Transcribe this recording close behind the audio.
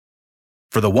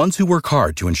For the ones who work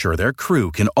hard to ensure their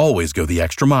crew can always go the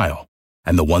extra mile,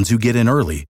 and the ones who get in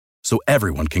early so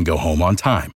everyone can go home on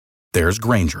time, there's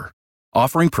Grainger,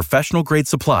 offering professional-grade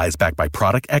supplies backed by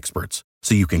product experts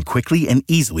so you can quickly and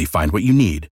easily find what you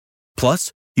need.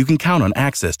 Plus, you can count on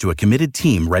access to a committed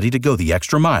team ready to go the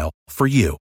extra mile for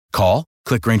you. Call,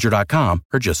 click Grainger.com,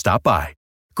 or just stop by.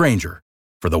 Grainger,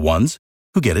 for the ones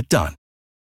who get it done.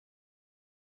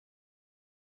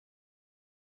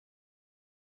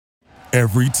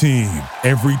 Every team,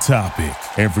 every topic,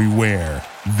 everywhere.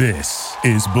 This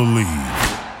is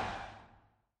Believe.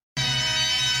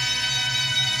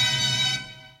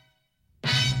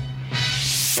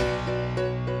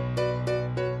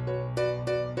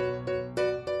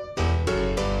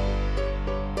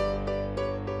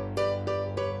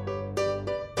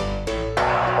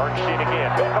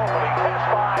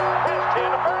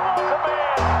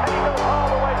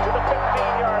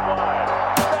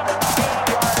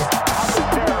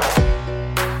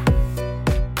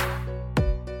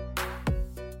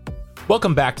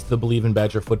 Welcome back to the Believe in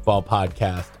Badger Football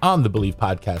podcast on the Believe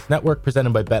Podcast Network,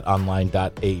 presented by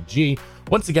betonline.ag.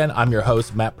 Once again, I'm your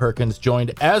host, Matt Perkins,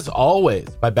 joined as always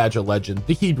by Badger legend,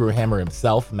 the Hebrew Hammer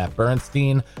himself, Matt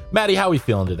Bernstein. Matty, how are we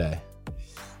feeling today?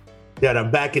 Yeah,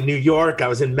 I'm back in New York. I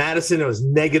was in Madison. It was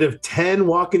 -10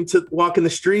 walking the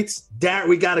streets.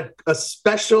 We got a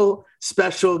special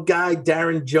guy,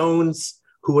 Darren Jones,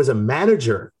 who was a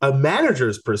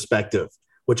manager's perspective,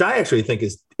 which I actually think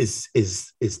is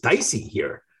dicey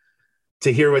here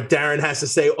to hear what Darren has to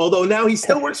say. Although now he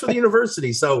still works for the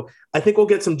university, so I think we'll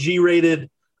get some G-rated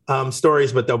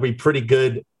stories, but they'll be pretty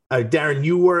good. Darren,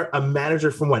 you were a manager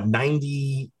from what,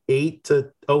 98 to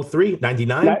 03,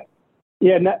 99?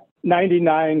 Yeah,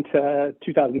 99 to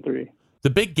 2003. The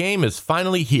big game is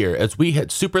finally here as we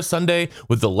hit Super Sunday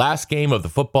with the last game of the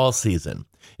football season.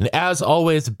 And as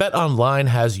always, BetOnline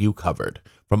has you covered.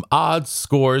 From odds,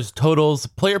 scores, totals,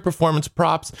 player performance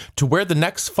props, to where the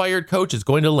next fired coach is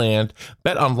going to land,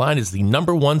 BetOnline is the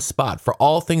 #1 spot for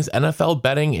all things NFL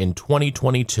betting in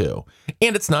 2022.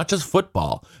 And it's not just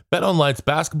football. BetOnline's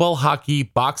basketball, hockey,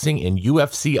 boxing, and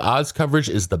UFC odds coverage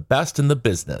is the best in the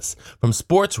business. From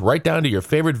sports right down to your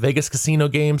favorite Vegas casino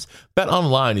games,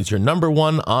 BetOnline is your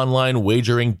 #1 online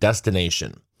wagering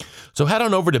destination. So head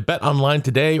on over to BetOnline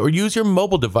today or use your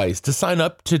mobile device to sign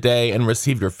up today and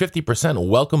receive your 50%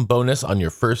 welcome bonus on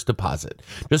your first deposit.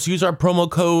 Just use our promo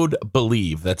code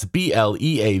BELIEVE, that's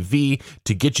BLEAV,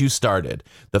 to get you started.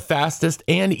 The fastest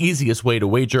and easiest way to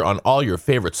wager on all your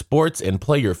favorite sports and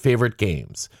play your favorite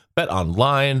games.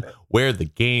 BetOnline, where the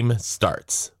game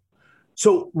starts.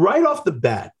 So right off the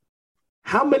bat,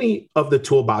 how many of the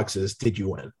toolboxes did you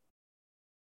win?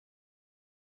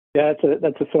 Yeah,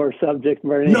 that's a sore subject,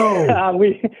 Bernie. No,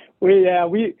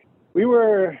 we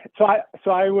were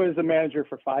so I was a manager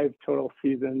for 5 total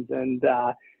seasons, and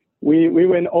we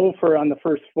went over on the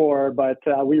first 4, but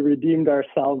we redeemed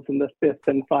ourselves in the 5th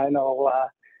and final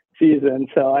season.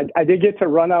 So I did get to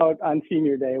run out on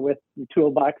senior day with the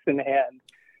toolbox in hand,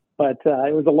 but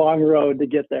it was a long road to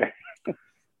get there.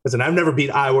 Listen, I've never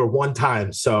beat Iowa one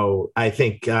time, so I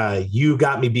think you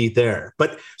got me beat there.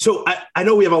 But so I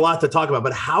know we have a lot to talk about,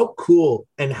 but how cool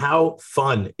and how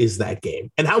fun is that game?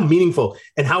 And how meaningful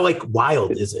and how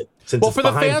wild is it? Well, for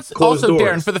the fans, also, doors.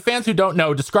 Darren, for the fans who don't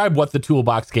know, describe what the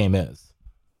toolbox game is.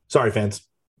 Sorry, fans.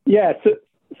 Yeah, so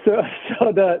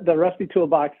the Rusty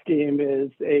Toolbox game is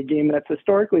a game that's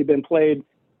historically been played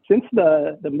since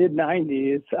the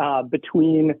mid-'90s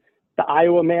between the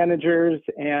Iowa managers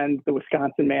and the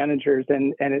Wisconsin managers,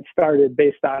 and it started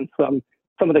based on some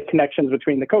of the connections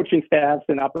between the coaching staffs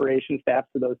and operations staffs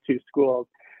of those two schools.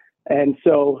 And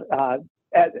so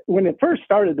when it first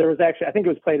started, there was actually, I think it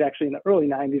was played actually in the early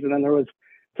 90s, and then there was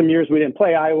some years we didn't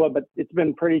play Iowa, but it's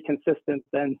been pretty consistent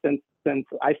then since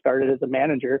I started as a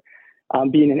manager,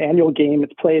 being an annual game.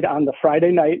 It's played on the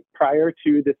Friday night prior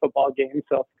to the football game,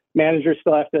 so managers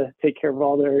still have to take care of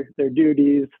all their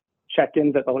duties,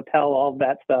 check-ins at the hotel, all of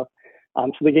that stuff.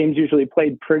 So the game's usually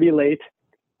played pretty late.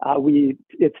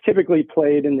 It's typically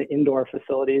played in the indoor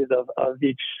facilities of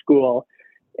each school.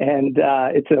 And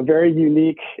it's a very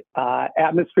unique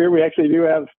atmosphere. We actually do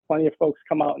have plenty of folks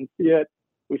come out and see it.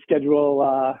 We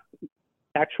schedule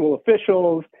actual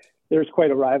officials. There's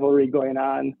quite a rivalry going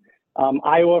on.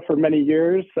 Iowa, for many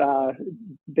years,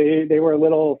 they were a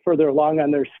little further along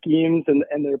on their schemes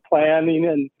and their planning,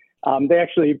 and they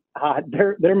actually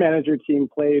their manager team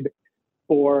played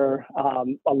for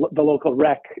the local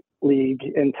rec league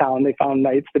in town. They found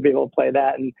nights to be able to play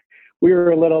that, and we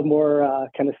were a little more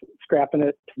kind of scrapping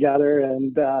it together.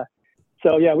 And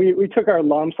so yeah, we took our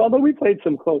lumps, although we played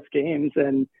some close games,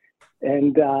 and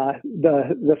And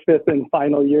the fifth and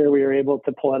final year, we were able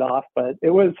to pull it off. But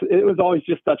it was always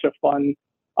just such a fun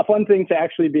thing to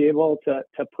actually be able to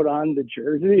put on the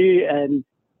jersey and,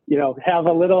 you know, have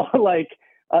a little like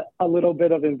a little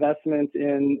bit of investment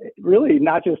in really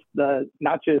not just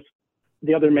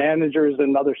the other managers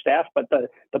and other staff, but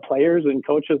the players and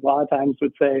coaches a lot of times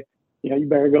would say, you know, you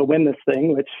better go win this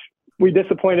thing, which we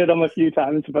disappointed them a few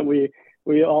times, but we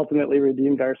ultimately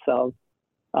redeemed ourselves.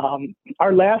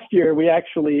 Our last year,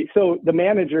 so the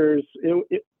managers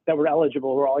that were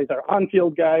eligible were always our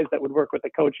on-field guys that would work with the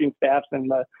coaching staffs and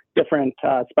the different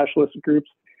specialist groups,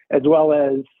 as well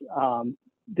as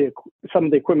some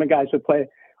of the equipment guys would play.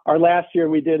 Our last year,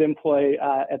 we did employ,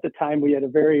 at the time, we had a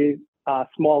very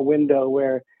small window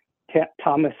where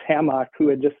Thomas Hammock, who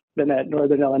had just been at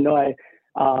Northern Illinois,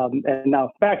 and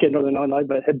now back at Northern Illinois,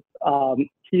 but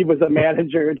he was a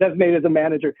manager, designated as a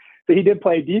manager. So he did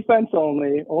play defense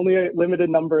only a limited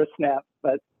number of snaps,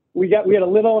 but we had a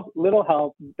little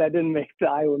help. That didn't make the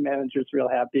Iowa managers real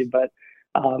happy, but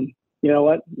you know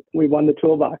what? We won the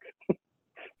toolbox.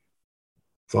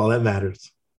 That's all that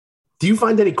matters. Do you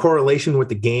find any correlation with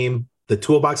the game, the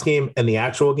toolbox game, and the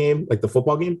actual game, like the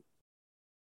football game?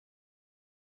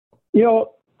 You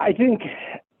know, I think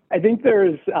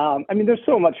there's, there's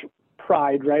so much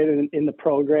pride, right, in the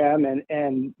program,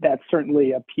 and that's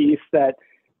certainly a piece that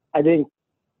I think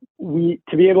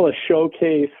to be able to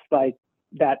showcase like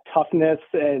that toughness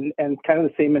and kind of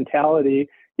the same mentality.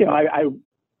 You know, I'm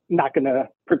not going to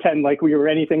pretend like we were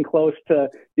anything close to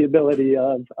the ability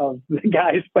of the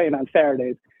guys playing on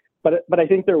Saturdays, but I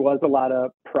think there was a lot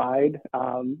of pride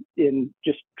in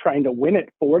just trying to win it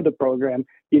for the program,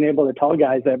 being able to tell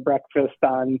guys at breakfast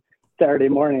on Saturday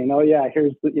morning, oh yeah,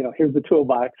 here's the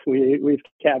toolbox. We've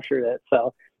captured it.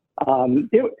 So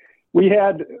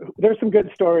there's some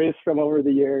good stories from over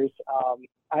the years.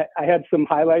 I had some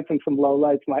highlights and some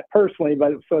lowlights personally,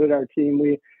 but so did our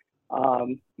team.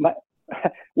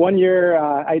 One year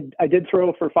I did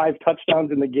throw for 5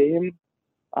 touchdowns in the game.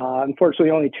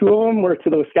 Unfortunately, only 2 of them were to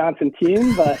the Wisconsin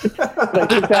team, but I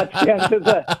think that stands as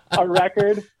a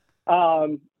record.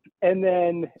 And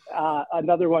then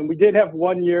another one, we did have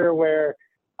one year where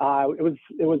it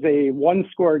was a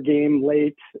 1-score game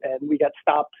late, and we got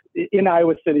stopped in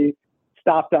Iowa City,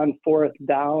 stopped on 4th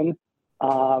down.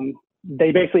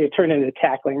 They basically turned into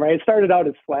tackling, right? It started out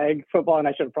as flag football, and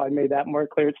I should have probably made that more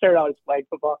clear. It started out as flag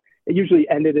football. It usually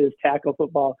ended as tackle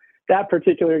football. That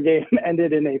particular game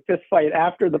ended in a fist fight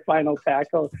after the final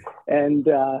tackle, and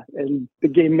the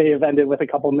game may have ended with a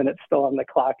couple minutes still on the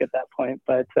clock at that point.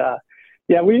 But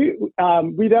yeah, we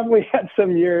definitely had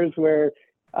some years where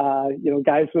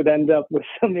guys would end up with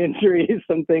some injuries,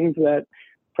 some things that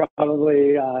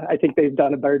probably I think they've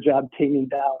done a better job taming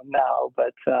down now.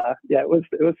 But yeah, it was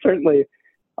certainly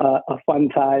a fun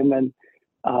time, and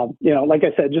like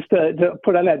I said, just to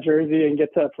put on that jersey and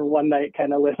get to for one night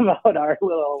kind of live out our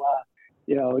little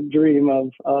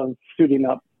dream of suiting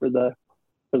up for the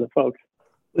folks.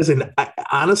 Listen,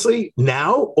 honestly,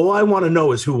 now all I want to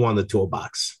know is who won the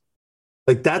toolbox.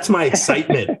 Like, that's my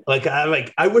excitement.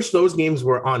 I wish those games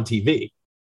were on TV.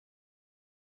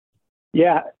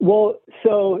 Yeah, well,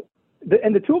 so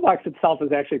the toolbox itself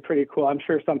is actually pretty cool. I'm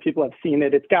sure some people have seen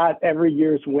it. It's got every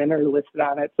year's winner listed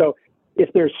on it. So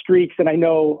if there's streaks, and I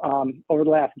know over the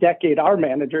last decade, our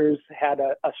managers had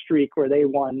a streak where they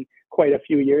won quite a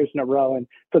few years in a row. And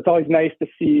so it's always nice to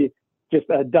see just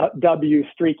a W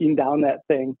streaking down that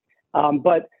thing.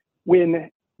 But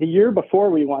when the year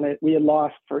before we won it, we had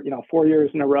lost for 4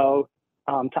 years in a row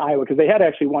to Iowa, because they had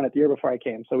actually won it the year before I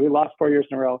came. So we lost 4 years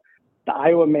in a row. The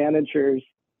Iowa managers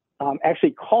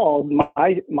actually called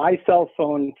my cell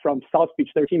phone from South Beach.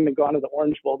 Their team had gone to the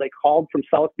Orange Bowl. They called from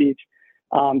South Beach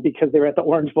because they were at the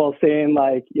Orange Bowl saying,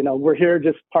 we're here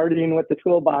just partying with the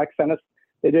toolbox.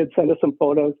 They did send us some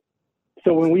photos.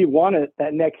 So when we won it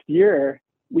that next year,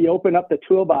 we opened up the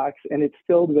toolbox and it's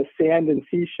filled with sand and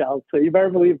seashells. So you better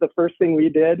believe the first thing we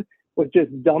did was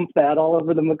just dump that all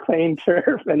over the McLean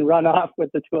turf and run off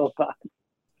with the toolbox.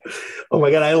 Oh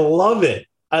my God, I love it.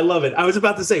 I love it. I was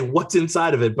about to say what's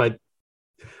inside of it, but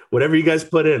whatever you guys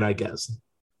put in, I guess.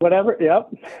 Whatever.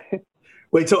 Yep.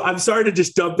 Wait, so I'm sorry to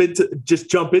just jump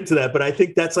into that, but I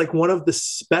think that's like one of the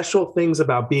special things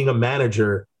about being a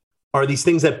manager are these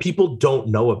things that people don't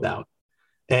know about.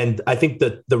 And I think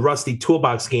that the Rusty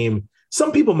Toolbox game,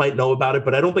 some people might know about it,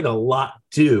 but I don't think a lot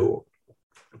do.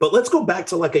 But let's go back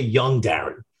to like a young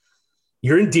Darren.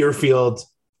 You're in Deerfield.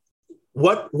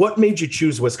 What made you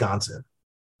choose Wisconsin?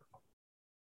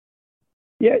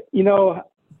 Yeah,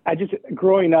 I just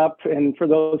growing up, and for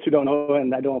those who don't know,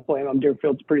 and I don't blame them,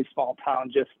 Deerfield's a pretty small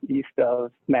town just east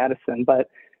of Madison. But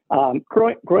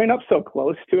growing up so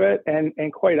close to it,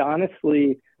 and quite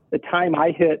honestly, the time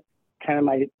I hit kind of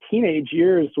my teenage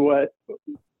years, what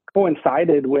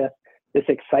coincided with this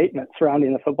excitement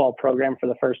surrounding the football program for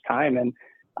the first time. And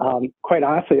quite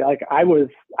honestly, like I was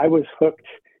hooked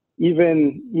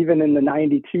even in the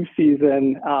 92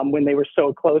 season when they were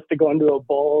so close to going to a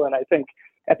bowl. And I think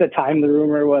at the time the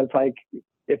rumor was like,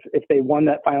 if they won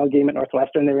that final game at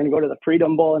Northwestern, they were going to go to the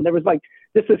Freedom Bowl. And there was like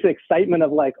just this excitement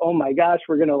of like, oh my gosh,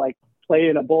 we're going to like play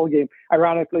in a bowl game.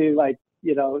 Ironically, like,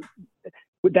 you know,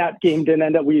 that game didn't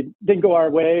end up, we didn't go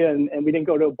our way and we didn't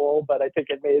go to a bowl, but I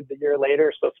think it made the year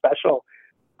later so special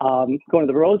going to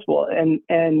the Rose Bowl.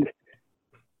 And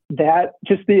that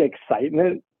just the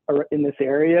excitement in this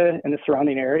area, in the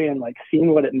surrounding area, and like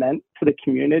seeing what it meant to the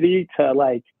community, to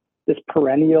like this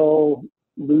perennial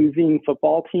losing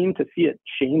football team, to see it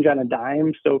change on a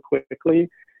dime so quickly.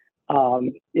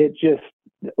 It just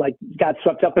like got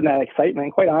swept up in that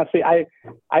excitement. Quite honestly, I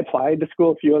applied to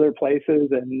school a few other places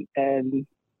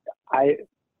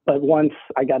but once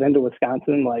I got into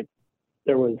Wisconsin, like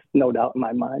there was no doubt in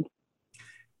my mind.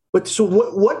 But so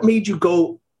what made you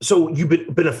go? So you've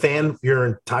been a fan your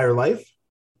entire life?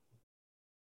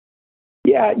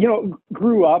 Yeah, you know,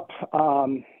 grew up,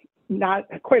 not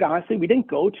quite honestly, we didn't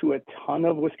go to a ton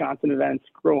of Wisconsin events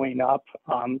growing up.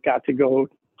 Got to go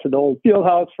to the old field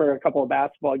house for a couple of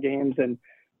basketball games. And,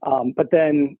 but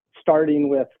then starting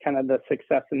with kind of the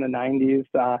success in the 90s,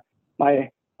 my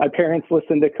parents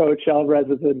listened to Coach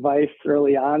Alvarez's advice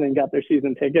early on and got their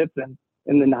season tickets. And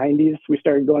in the 90s, we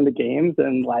started going to games.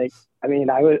 And like, I mean,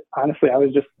 I was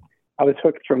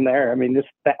hooked from there. I mean, just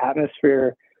the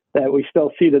atmosphere that we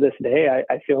still see to this day,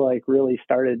 I feel like really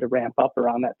started to ramp up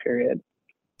around that period.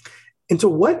 And so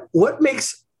what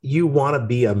makes you want to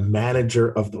be a manager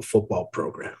of the football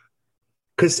program?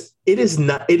 Because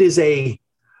to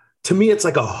me, it's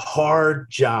like a hard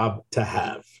job to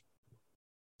have.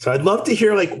 So I'd love to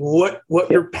hear like what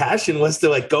your passion was to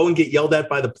like go and get yelled at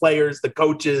by the players, the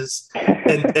coaches,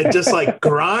 and just like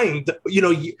grind, you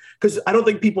know, because I don't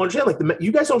think people understand, like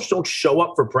you guys don't show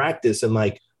up for practice and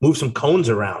like move some cones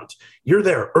around. You're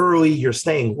there early, you're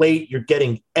staying late, you're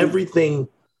getting everything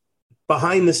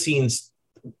behind the scenes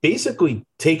basically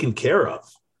taken care of.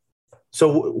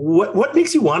 So what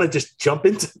makes you want to just jump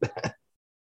into that?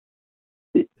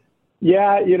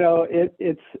 Yeah, you know,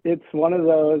 it's one of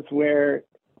those where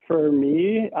for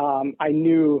me, I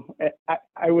knew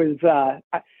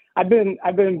I've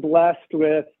been blessed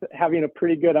with having a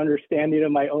pretty good understanding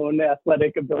of my own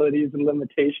athletic abilities and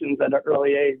limitations at an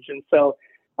early age. And so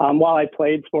while I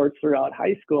played sports throughout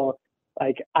high school,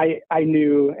 like I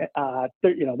knew,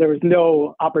 there was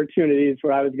no opportunities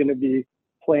where I was going to be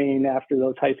playing after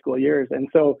those high school years. And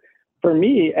so for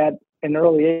me at an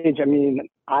early age, I mean,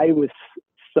 I was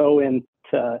so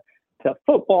into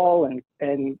football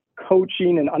and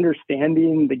coaching and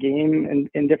understanding the game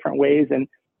in different ways. And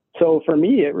so for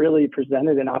me, it really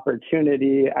presented an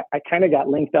opportunity. I kind of got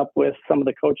linked up with some of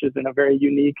the coaches in a very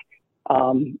unique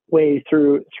way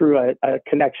through a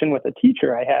connection with a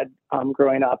teacher I had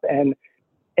growing up.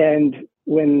 And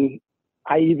when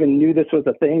I even knew this was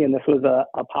a thing and this was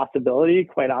a possibility,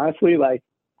 quite honestly, like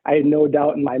I had no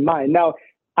doubt in my mind. Now,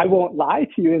 I won't lie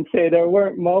to you and say there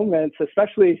weren't moments,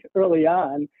 especially early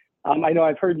on. I know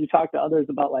I've heard you talk to others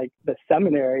about like the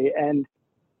seminary and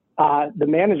the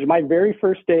manager, my very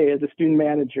first day as a student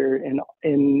manager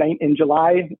in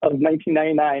July of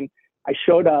 1999, I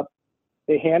showed up.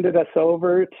 They handed us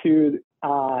over to,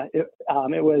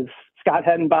 it was Scott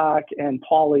Hettenbach and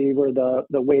Paulie were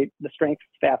the strength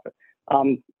staff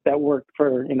that worked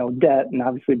for, Det, and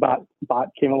obviously Bot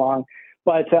came along.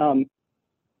 But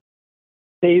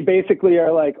they basically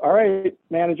are like, all right,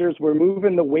 managers, we're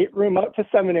moving the weight room up to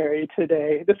seminary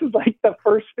today. This was like the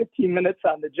first 15 minutes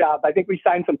on the job. I think we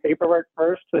signed some paperwork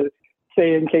first to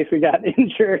say in case we got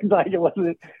injured, like it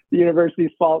wasn't the university's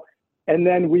fault. And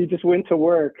then we just went to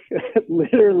work,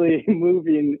 literally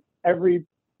moving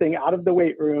everything out of the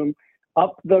weight room,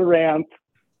 up the ramp,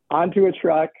 onto a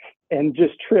truck, and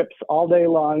just trips all day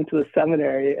long to the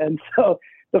seminary. And so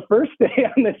the first day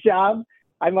on the job,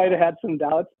 I might have had some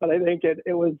doubts, but I think it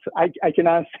was, I can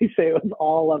honestly say it was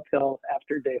all uphill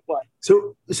after day one.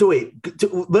 So wait,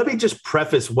 let me just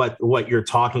preface what you're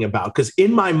talking about. Because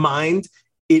in my mind,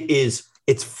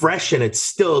 it's fresh and it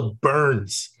still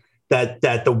burns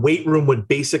that the weight room would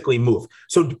basically move.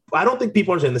 So I don't think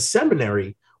people understand the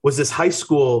seminary was this high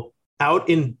school out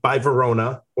by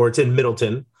Verona, or it's in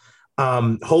Middleton.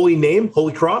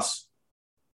 Holy Cross?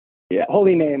 Yeah,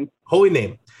 Holy Name.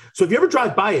 So if you ever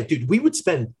drive by it, dude, we would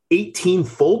spend 18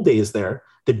 full days there.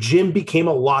 The gym became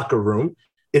a locker room.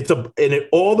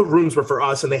 all the rooms were for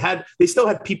us, and they still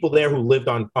had people there who lived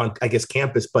on I guess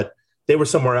campus, but they were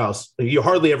somewhere else. You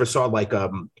hardly ever saw like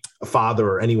a father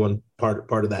or anyone part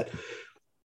of that.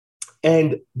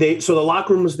 And so the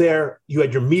locker room was there. You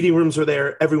had your meeting rooms were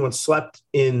there. Everyone slept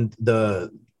in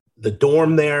the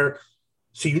dorm there.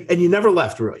 So you never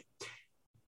left really.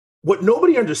 What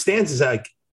nobody understands is like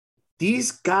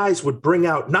these guys would bring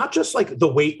out not just like the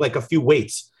weight, like a few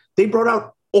weights. They brought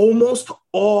out almost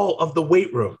all of the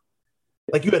weight room.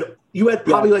 Like you had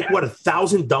probably like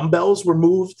 1,000 dumbbells were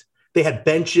moved. They had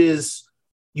benches,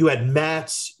 you had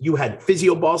mats, you had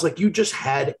physio balls. Like you just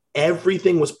had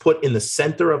everything was put in the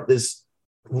center of this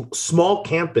small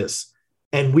campus,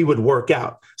 and we would work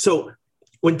out. So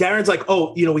when Darren's like,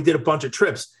 oh, we did a bunch of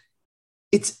trips,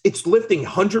 it's lifting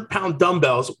 100-pound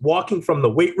dumbbells, walking from the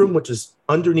weight room, which is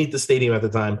underneath the stadium at the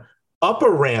time, up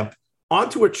a ramp,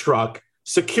 onto a truck,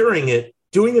 securing it,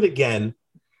 doing it again.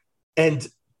 And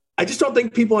I just don't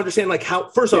think people understand like how,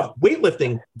 first off,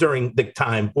 weightlifting during the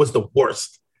time was the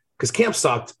worst because camp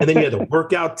sucked. And then you had to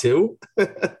work out too.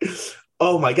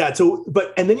 Oh my God.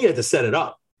 And then you had to set it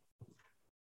up.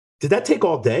 Did that take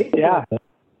all day? Yeah.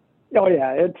 Oh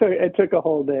yeah. It took a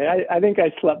whole day. I think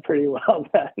I slept pretty well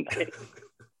that night.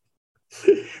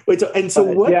 Wait,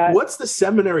 what's the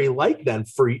seminary like then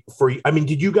for I mean,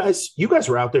 did you guys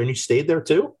were out there and you stayed there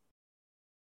too?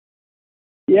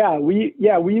 Yeah,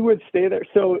 we would stay there.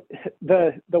 So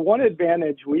the one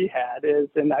advantage we had is,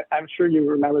 and I'm sure you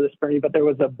remember this, Bernie, but there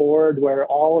was a board where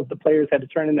all of the players had to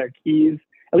turn in their keys.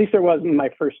 At least there was in my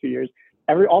first few years.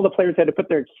 All the players had to put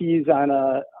their keys on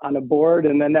a board,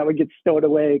 and then that would get stowed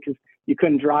away because you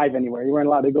couldn't drive anywhere. You weren't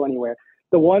allowed to go anywhere.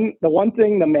 The one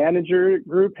thing the manager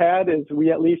group had is we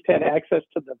at least had access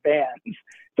to the vans.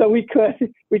 So we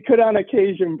could on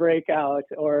occasion break out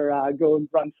or go and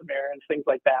run some errands, things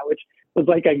like that, which was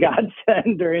like a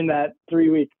godsend during that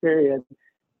 3-week period.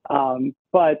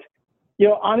 But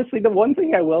honestly, the one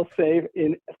thing I will say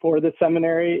for the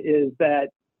seminary is that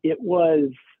it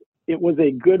was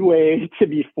a good way to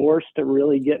be forced to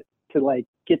really get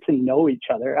to know each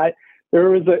other.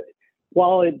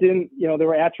 While it didn't, there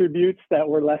were attributes that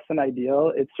were less than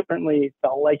ideal, it certainly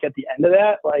felt like at the end of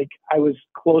that, like I was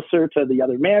closer to the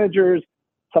other managers,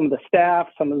 some of the staff,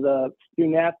 some of the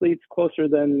student athletes, closer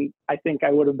than I think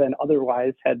I would have been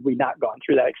otherwise had we not gone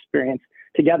through that experience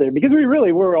together, because we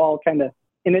really were all kind of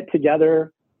in it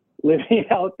together, living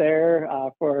out there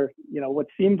for, what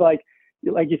seemed like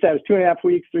you said, it was 2.5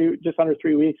 weeks, just under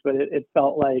 3 weeks, but it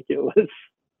felt like it was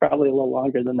probably a little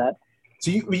longer than that. So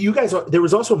you guys, there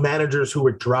was also managers who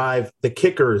would drive the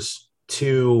kickers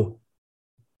to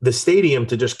the stadium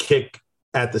to just kick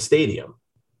at the stadium.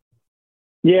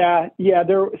 Yeah.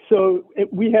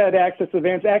 We had access to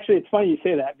vans. Actually, it's funny you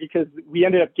say that because we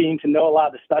ended up getting to know a lot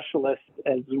of the specialists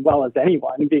as well as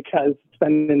anyone because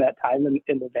spending that time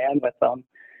in the van with them.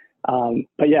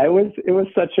 But yeah, it was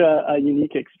such a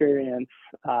unique experience.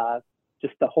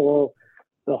 Just the whole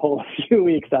few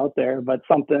weeks out there, but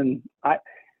something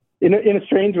in a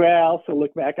strange way, I also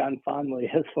look back on fondly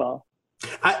as well.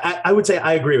 I would say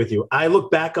I agree with you. I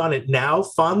look back on it now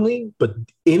fondly, but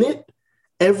in it,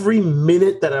 every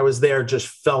minute that I was there just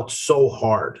felt so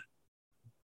hard.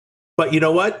 But you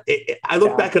know what? I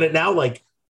look back on it now, like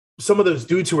some of those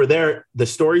dudes who were there, the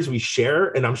stories we share,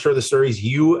 and I'm sure the stories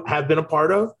you have been a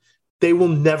part of, they will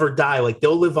never die. Like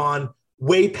they'll live on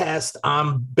way past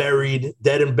I'm buried,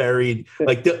 dead and buried.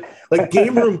 Like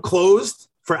game room closed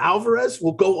for Alvarez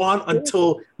will go on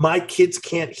until my kids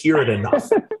can't hear it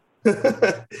enough.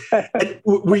 And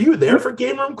were you there for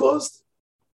game room closed?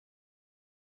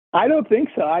 I don't think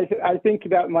so. I think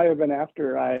that might have been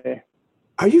after I.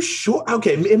 Are you sure?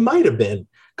 Okay, it might have been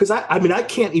because I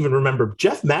can't even remember.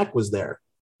 Jeff Mack was there,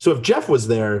 so if Jeff was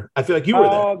there, I feel like you were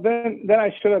there. Oh, then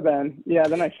I should have been. Yeah,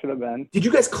 then I should have been. Did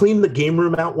you guys clean the game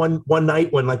room out one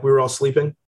night when we were all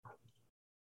sleeping?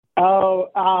 Oh,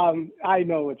 I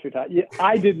know what you're talking. Yeah,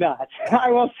 I did not.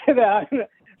 I will say that,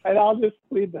 and I'll just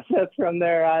plead the fifth from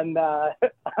there on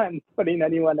putting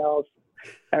anyone else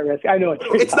at risk. I know what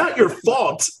you're It's not your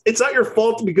fault. It's not your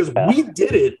fault because we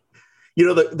did it.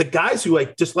 The guys who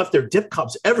just left their dip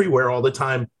cups everywhere all the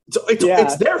time.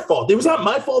 It's their fault. It was not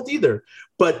my fault either.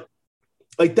 But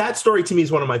that story to me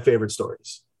is one of my favorite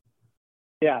stories.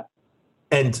 Yeah.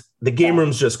 And the game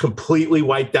room's just completely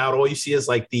wiped out. All you see is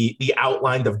the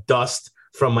outline of dust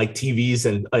from TVs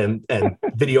and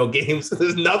video games.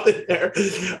 There's nothing there.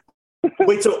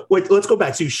 Wait, let's go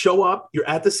back. So you show up, you're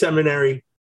at the seminary.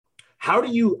 How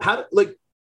do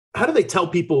they tell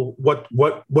people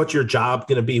what's your job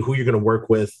going to be, who you're going to work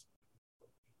with?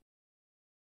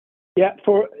 Yeah,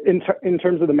 in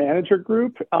terms of the manager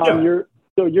group, you're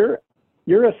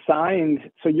you're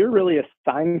assigned. So you're really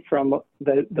assigned from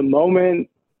the moment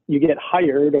you get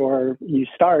hired or you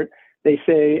start. They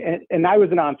say, and I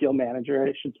was an on-field manager,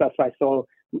 I should specify. So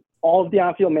all of the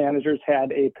on-field managers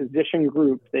had a position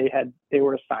group they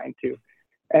were assigned to.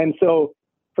 And so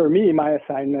for me, my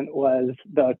assignment was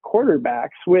the quarterbacks,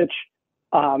 which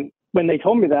when they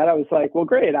told me that, I was like, well,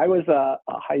 great. I was a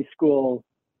high school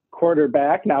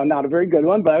quarterback. Now, not a very good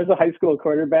one, but I was a high school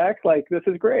quarterback. Like, this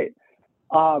is great.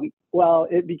 Well,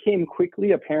 it became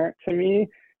quickly apparent to me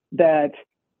that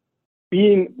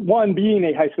being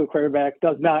a high school quarterback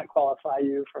does not qualify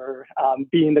you for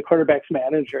being the quarterback's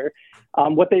manager.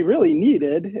 What they really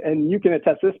needed, and you can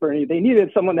attest this, Bernie, they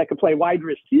needed someone that could play wide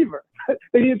receiver.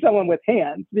 They needed someone with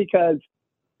hands because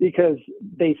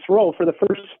they throw for the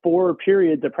first 4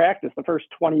 periods of practice, the first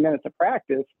 20 minutes of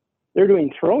practice, they're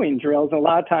doing throwing drills. And a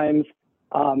lot of times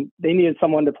they needed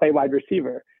someone to play wide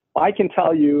receiver. Well, I can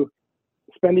tell you,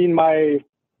 spending my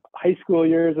high school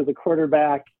years as a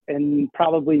quarterback and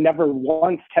probably never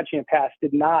once catching a pass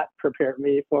did not prepare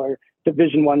me for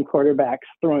Division I quarterbacks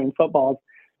throwing footballs.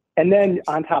 And then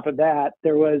on top of that,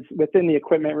 there was within the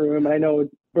equipment room, and I know,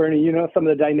 Bernie, you know some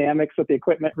of the dynamics with the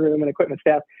equipment room and equipment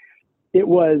staff. It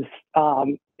was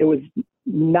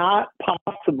not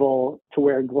possible to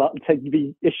wear gloves, to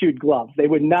be issued gloves. They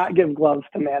would not give gloves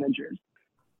to managers.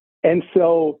 And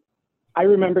so I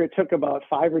remember it took about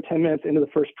 5 or 10 minutes into the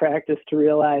first practice to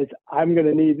realize I'm going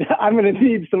to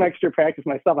need some extra practice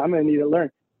myself. I'm going to need to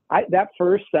learn. That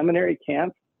first seminary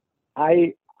camp,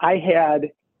 I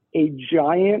had a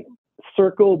giant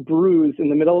circle bruise in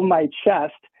the middle of my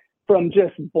chest from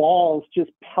just balls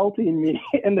just pelting me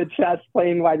in the chest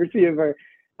playing wide receiver.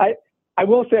 I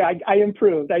will say I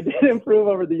improved. I did improve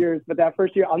over the years, but that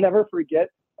first year I'll never forget,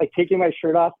 like taking my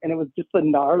shirt off, and it was just the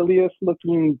gnarliest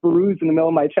looking bruise in the middle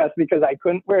of my chest because I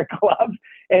couldn't wear gloves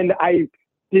and I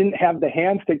didn't have the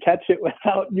hands to catch it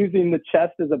without using the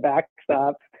chest as a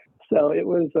backstop. So it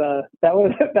was that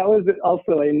was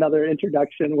also another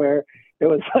introduction where it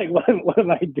was like, what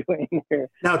am I doing here?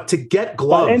 Now to get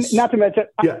gloves, and not to mention,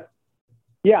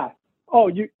 yeah. Oh,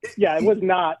 it was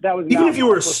not. That was even not if you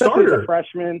were a starter, a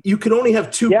freshman, you could only have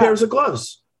 2 pairs of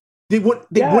gloves. They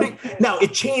wouldn't. Now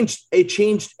it changed. It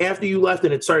changed after you left,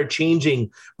 and it started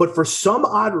changing. But for some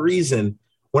odd reason,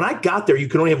 when I got there, you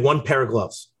could only have 1 pair of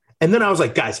gloves. And then I was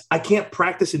like, guys, I can't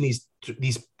practice in these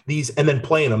and then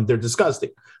play in them. They're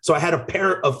disgusting. So I had a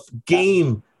pair of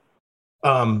game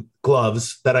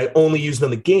gloves that I only used in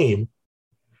the game.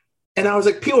 And I was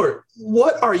like, Pure,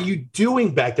 what are you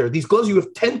doing back there? These gloves, you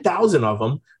have 10,000 of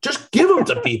them. Just give them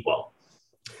to people.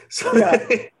 So,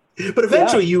 but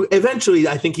eventually,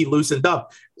 I think he loosened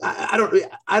up. I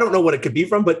don't know what it could be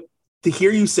from, but to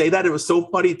hear you say that, it was so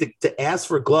funny to ask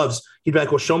for gloves. He'd be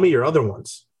like, well, show me your other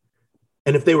ones.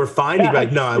 And if they were fine, he'd be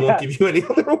like, no, I won't give you any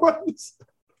other ones.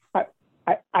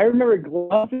 I remember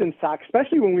gloves and socks,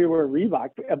 especially when we were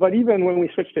Reebok, but even when we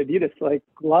switched to Adidas, like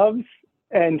gloves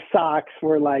and socks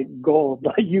were like gold.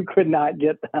 Like you could not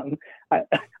get them. I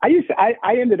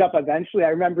ended up eventually, I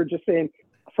remember just saying,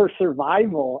 for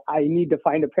survival, I need to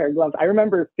find a pair of gloves. I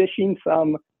remember fishing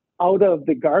some out of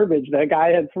the garbage that a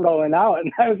guy had thrown out.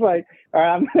 And I was like, all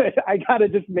right, I got to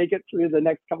just make it through the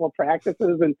next couple of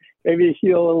practices and maybe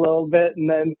heal a little bit.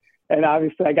 And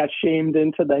obviously I got shamed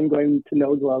into then going to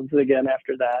no gloves again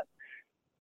after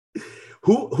that.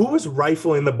 Who was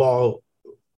rifling the ball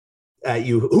at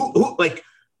you?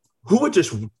 Who would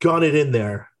just gun it in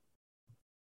there?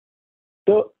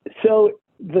 So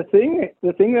the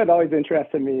thing that always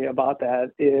interested me about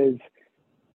that is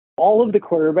all of the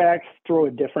quarterbacks throw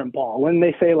a different ball. When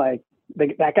they say like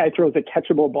that guy throws a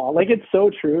catchable ball, like it's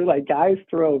so true. Like guys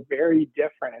throw very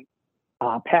different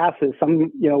passes.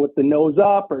 Some with the nose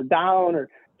up or down or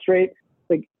straight.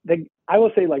 Like I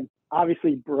will say like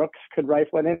obviously Brooks could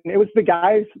rifle it in. It was the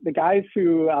guys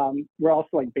who were also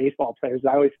like baseball players.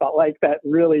 I always felt like that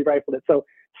really rifled it. So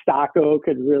Stocko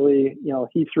could really,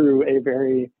 he threw a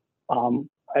very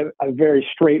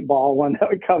straight ball, one that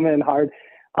would come in hard.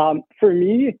 For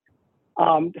me,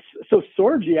 so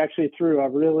Sorgi actually threw a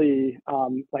really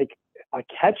like a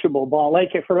catchable ball.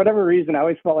 Like for whatever reason, I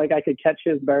always felt like I could catch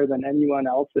his better than anyone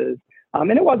else's.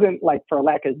 And it wasn't like for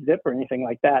lack of zip or anything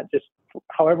like that. Just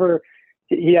however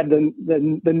he had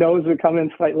the nose would come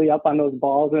in slightly up on those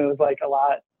balls, and it was like a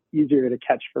lot easier to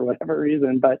catch for whatever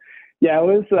reason. But yeah, it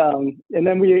was. And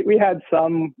then we had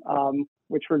some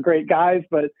which were great guys,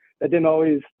 but that didn't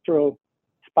always throw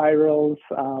spirals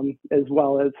as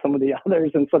well as some of the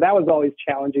others. And so that was always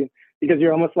challenging because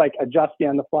you're almost like adjusting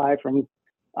on the fly from,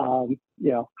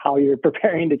 how you're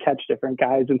preparing to catch different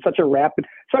guys in such a rapid,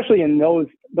 especially in those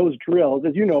drills,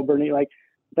 as you know, Bernie, like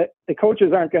the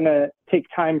coaches aren't going to take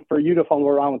time for you to fumble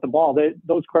around with the ball.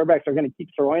 Those quarterbacks are going to keep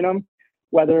throwing them,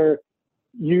 whether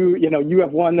you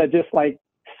have one that just like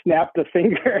snapped a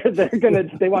finger.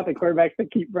 They want the quarterbacks to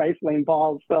keep rifling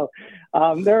balls. So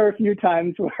there are a few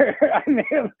times where I may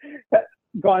have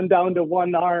gone down to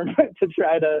one arm to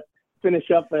try to finish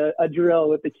up a drill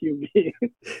with the QB. I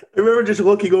remember just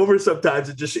looking over sometimes,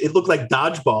 it looked like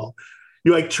dodgeball.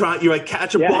 You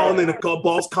catch a ball, and then the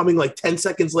ball's coming like 10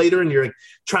 seconds later, and you're like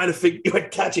trying to you're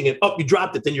like catching it up. You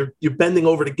dropped it, then you're bending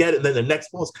over to get it, and then the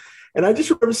next ball's. And I just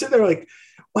remember sitting there like,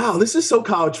 wow, this is so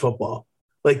college football.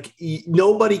 Like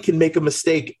nobody can make a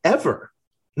mistake ever,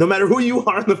 no matter who you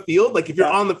are on the field. Like if you're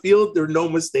on the field, there are no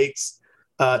mistakes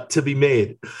to be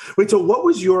made. Wait, so what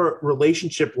was your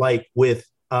relationship like with?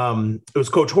 It was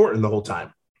Coach Horton the whole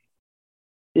time.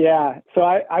 Yeah, so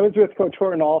I was with Coach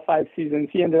Horton all 5 seasons.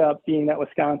 He ended up being at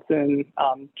Wisconsin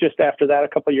just after that, a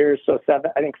couple of years, so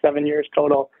 7 years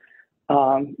total.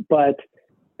 But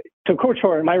so Coach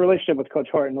Horton, my relationship with Coach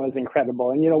Horton was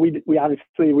incredible, and we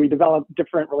obviously developed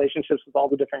different relationships with all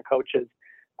the different coaches.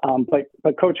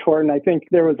 But Coach Horton, I think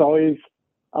there was always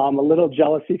a little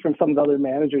jealousy from some of the other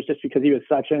managers just because he was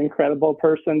such an incredible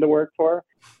person to work for.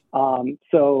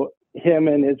 So him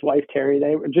and his wife Terry,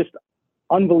 they were just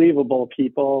unbelievable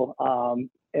people.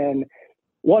 And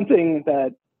one thing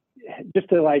that, just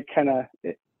to like kind of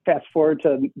fast forward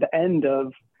to the end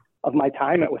of my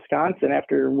time at Wisconsin,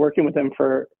 after working with him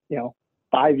for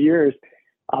 5 years,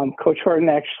 Coach Horton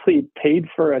actually paid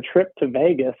for a trip to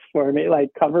Vegas for me, like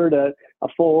covered a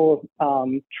full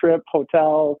trip,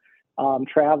 hotel,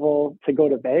 travel to go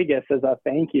to Vegas as a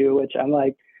thank you, which I'm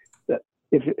like,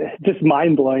 it's just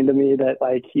mind blowing to me that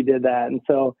like he did that. And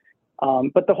so,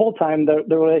 but the whole time the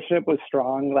relationship was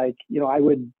strong. Like, I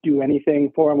would do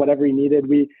anything for him, whatever he needed.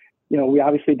 We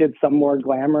obviously did some more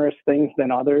glamorous things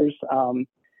than others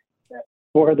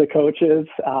for the coaches.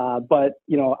 But,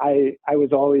 I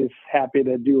was always happy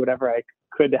to do whatever I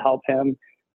could to help him,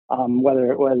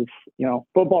 whether it was,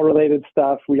 football related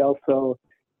stuff. We also,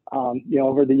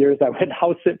 over the years I would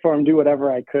house sit for him, do whatever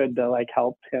I could to like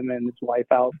help him and his wife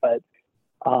out. But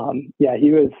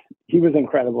he was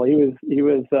incredible. He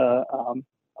was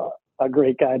a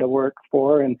great guy to work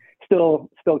for, and still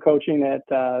coaching at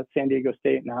San Diego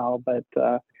State now. But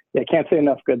can't say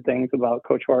enough good things about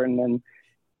Coach Horton, and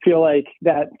feel like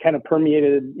that kind of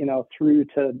permeated, through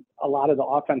to a lot of the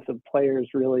offensive players.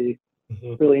 Really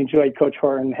enjoyed Coach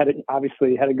Horton.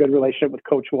 Obviously had a good relationship with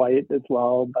Coach White as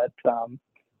well. But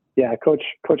Coach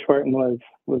Horton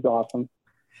was awesome.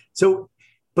 So.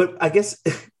 But I guess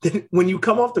when you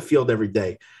come off the field every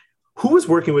day, who was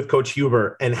working with Coach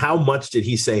Huber, and how much did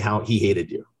he say how he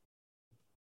hated you?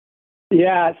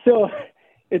 Yeah, so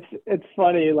it's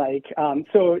funny. Like,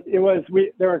 so it was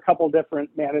there were a couple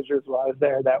different managers while I was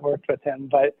there that worked with him,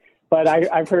 but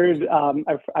I've heard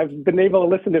I've been able to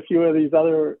listen to a few of these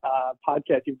other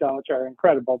podcasts you've done, which are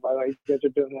incredible. By the way, you guys are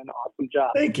doing an awesome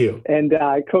job. Thank you. And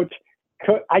Coach,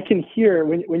 I can hear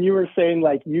when you were saying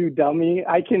like "you dummy,"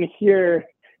 I can hear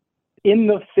in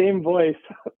the same voice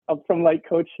from like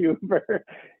Coach Huber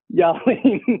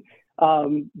yelling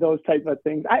those type of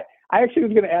things. I actually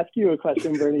was going to ask you a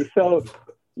question, Bernie. So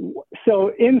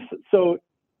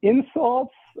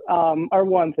insults are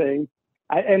one thing,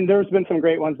 and there's been some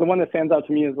great ones. The one that stands out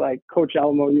to me is like Coach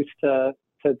Elmo used to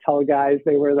tell guys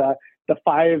they were the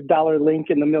 $5 link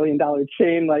in the $1 million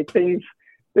chain, like things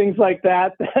like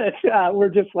that were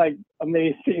just like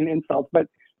amazing insults. But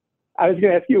I was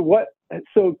going to ask you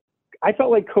so I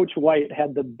felt like Coach White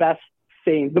had the best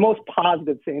sayings, the most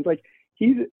positive sayings. Like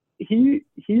he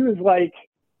was like,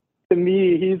 to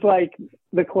me, he's like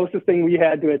the closest thing we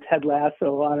had to a Ted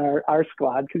Lasso on our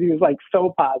squad, because he was like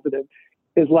so positive.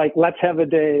 Is like, let's have a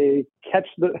day, catch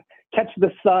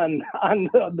the sun on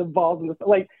the balls, and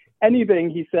like anything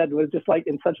he said was just like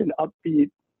in such an upbeat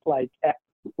like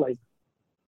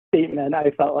statement.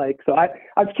 I felt like, so I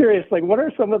was curious, like, what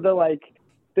are some of the like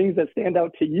things that stand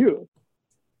out to you?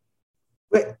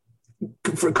 I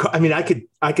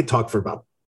could talk for about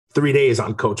 3 days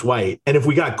on Coach White. And if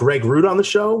we got Greg Root on the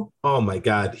show, oh my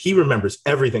God, he remembers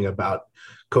everything about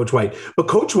Coach White. But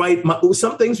Coach White,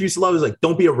 some things we used to love is like,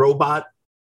 don't be a robot.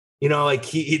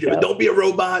 Like don't be a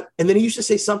robot. And then he used to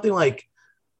say something like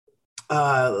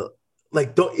don't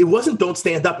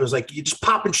stand up. It was like, you're just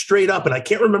popping straight up. And I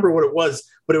can't remember what it was,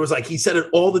 but it was like, he said it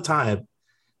all the time.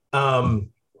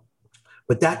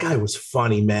 But that guy was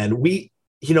funny, man.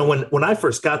 When I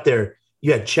first got there,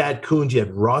 you had Chad Coons, you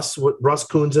had Russ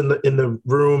Coons in the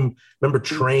room. Remember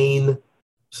Train?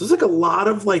 So it's like a lot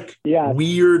of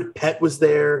weird. Pet was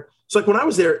there. So like when I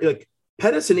was there, like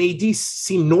Pettis and AD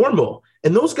seemed normal,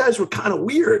 and those guys were kind of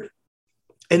weird.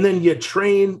 And then you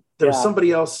train. There was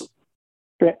somebody else.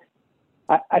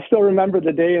 I still remember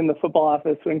the day in the football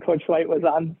office when Coach White was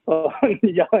on the phone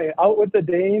yelling, "Out with the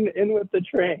Dane, in with the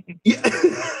train." Yeah.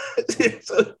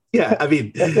 So, yeah, I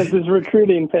mean, that's his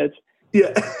recruiting pitch.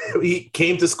 Yeah, he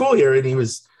came to school here and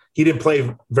he didn't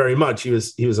play very much. He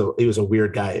was a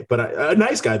weird guy, but a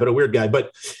nice guy, but a weird guy.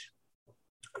 But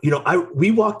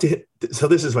we walked in. So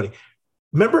this is funny.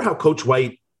 Remember how Coach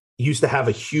White used to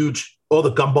have all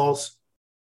the gumballs?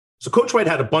 So Coach White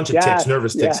had a bunch of ticks,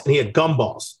 nervous ticks, and he had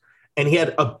gumballs. And he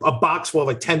had a box full of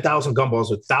like 10,000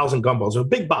 gumballs or 1,000 gumballs, a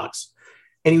big box.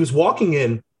 And he was walking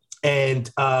in,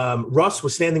 and Russ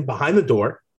was standing behind the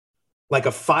door like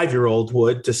a 5-year-old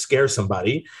would to scare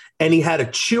somebody. And he had a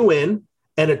chew in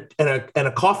and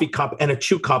a coffee cup and a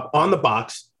chew cup on the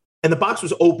box. And the box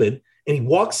was open. And he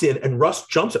walks in, and Russ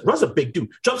jumps out. Russ is a big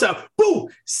dude. Jumps out, boom,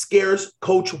 scares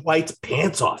Coach White's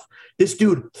pants off. This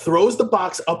dude throws the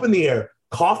box up in the air,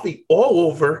 coffee all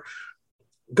over,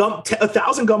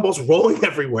 1,000 gumballs rolling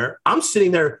everywhere. I'm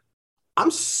sitting there.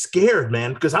 I'm scared,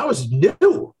 man, because I was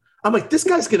new. I'm like, this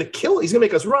guy's going to kill it. He's going to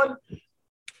make us run.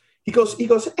 He goes,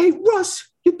 "Hey,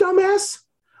 Russ, you dumbass.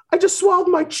 I just swallowed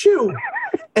my chew."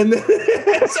 And then,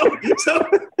 and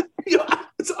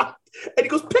he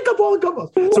goes, "Pick up all the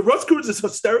gumballs." So Russ Cruz is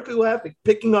hysterically laughing,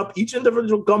 picking up each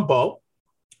individual gumball.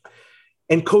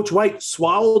 And Coach White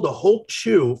swallowed the whole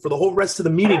chew for the whole rest of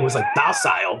the meeting, was like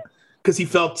docile. Because he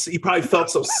probably felt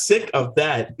so sick of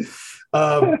that.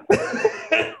 I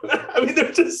mean,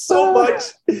 there's just so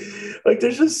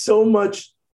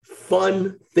much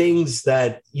fun things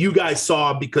that you guys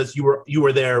saw because you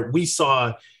were there. We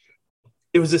saw.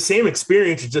 It was the same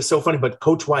experience. It's just so funny. But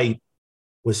Coach White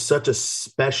was such a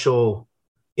special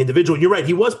individual. You're right.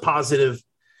 He was positive.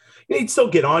 He'd still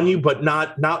get on you, but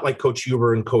not like Coach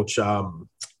Huber and Coach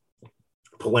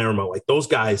Palermo. Like those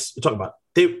guys you're talking about,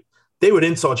 they would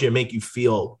insult you and make you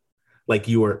feel like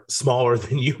you were smaller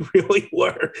than you really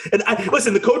were. And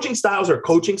listen, the coaching styles are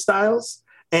coaching styles.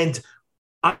 And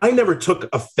I never took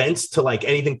offense to like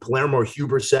anything Palermo or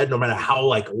Huber said, no matter how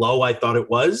like low I thought it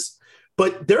was.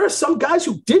 But there are some guys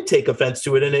who did take offense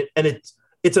to it, and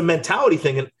it's a mentality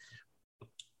thing. And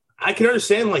I can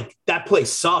understand like that play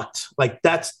sucked. Like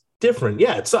that's different.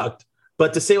 Yeah, it sucked.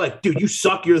 But to say like, dude, you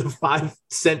suck, you're the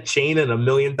 5-cent chain and $1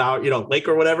 million, lake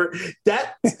or whatever,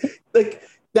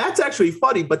 that's actually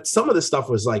funny. But some of the stuff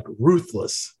was like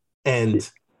ruthless. And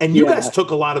you guys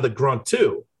took a lot of the grunt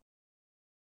too.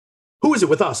 Who is it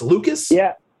with us? Lucas?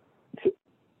 Yeah.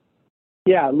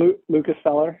 Yeah, Lucas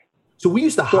Feller. So we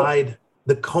used to hide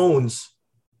the cones.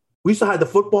 We used to hide the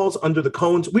footballs under the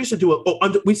cones. We used to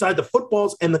we used to hide the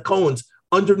footballs and the cones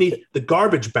underneath the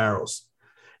garbage barrels.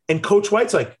 And Coach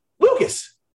White's like,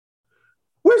 "Lucas,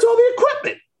 where's all the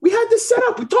equipment? We had this set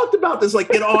up. We talked about this. Like,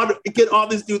 get on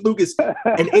this dude, Lucas."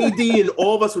 And AD and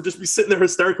all of us would just be sitting there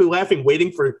hysterically laughing,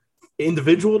 waiting for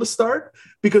individual to start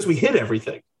because we hid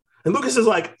everything. And Lucas is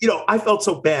like, I felt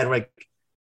so bad. Like,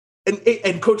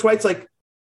 and Coach White's like,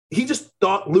 he just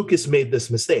thought Lucas made this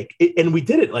mistake. And we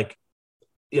did it like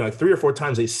 3 or 4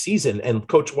 times a season. And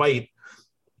Coach White,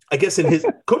 I guess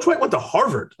Coach White went to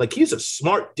Harvard. Like, he's a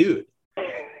smart dude.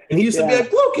 And he used to be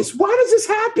like, "Lucas, why does this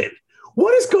happen?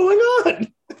 What is going on?"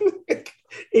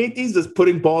 AD's just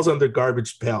putting balls under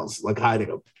garbage pails, like hiding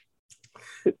them.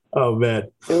 Oh,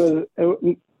 man. So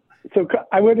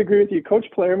I would agree with you. Coach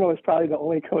Palermo was probably the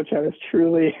only coach I was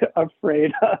truly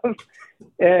afraid of.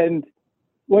 And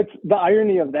what's the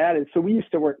irony of that is, so we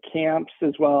used to work camps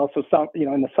as well. So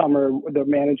in the summer, the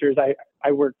managers,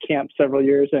 I worked camp several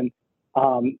years. And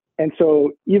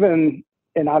so and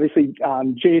obviously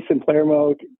Jason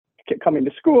Palermo coming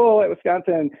to school at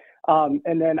Wisconsin.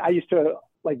 And then I used to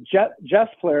like Jess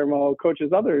Palermo,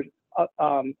 coach's other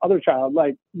child,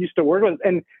 like used to work with,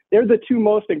 and they're the two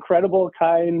most incredible,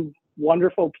 kind,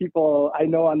 wonderful people I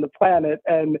know on the planet.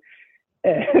 And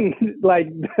like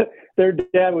their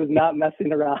dad was not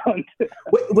messing around.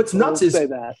 What's nuts is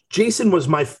Jason was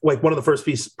one of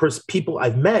the first people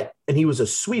I've met, and he was a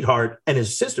sweetheart. And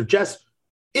his sister Jess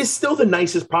is still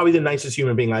probably the nicest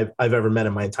human being I've ever met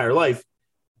in my entire life.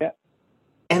 Yeah.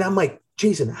 And I'm like,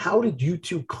 "Jason, how did you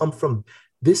two come from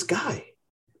this guy?"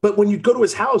 But when you'd go to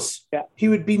his house, he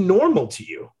would be normal to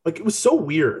you. Like, it was so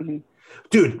weird. Mm-hmm.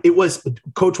 Dude, it was,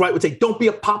 Coach White would say, "Don't be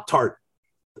a Pop-Tart."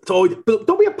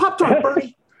 Don't be a Pop-Tart,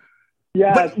 Bernie.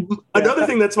 Yeah. But another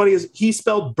thing that's funny is he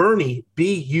spelled Bernie,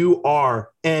 Burnie,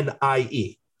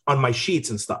 on my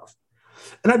sheets and stuff.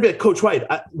 And I'd be like, "Coach White,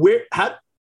 I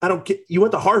don't get, you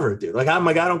went to Harvard, dude. Like, I'm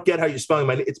like, I don't get how you're spelling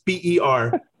my name. It's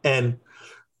BERN.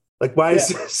 Like, why is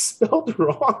it spelled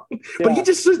wrong?" But he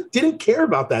just didn't care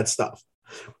about that stuff.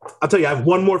 I'll tell you, I have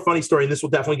one more funny story, and this will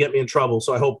definitely get me in trouble.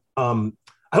 So I hope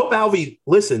Alvy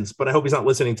listens, but I hope he's not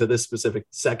listening to this specific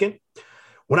second.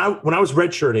 When I was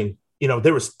redshirting,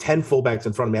 there was 10 fullbacks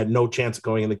in front of me. I had no chance of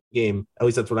going in the game. At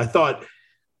least that's what I thought.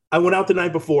 I went out the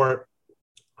night before.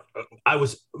 I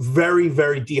was very,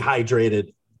 very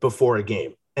dehydrated before a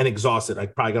game and exhausted. I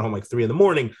probably got home like 3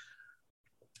 a.m.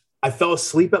 I fell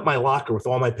asleep at my locker with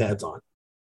all my pads on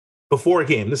before a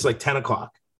game. This is like 10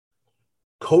 o'clock.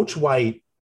 Coach White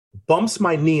bumps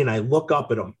my knee and I look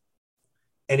up at him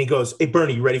and he goes, "Hey,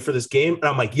 Bernie, you ready for this game?" And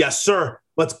I'm like, "Yes, sir.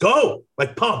 Let's go."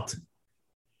 Like pumped.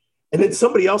 And then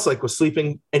somebody else like was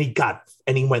sleeping and he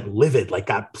went livid.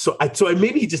 So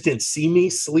maybe he just didn't see me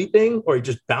sleeping or he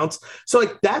just bounced. So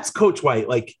like, that's Coach White.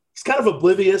 Like he's kind of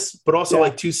oblivious, but also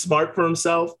like too smart for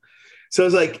himself. So I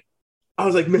was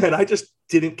like, man, I just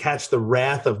didn't catch the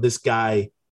wrath of this guy,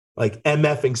 like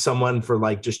MFing someone for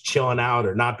like just chilling out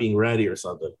or not being ready or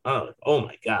something. Oh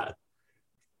my God.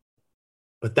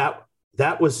 But that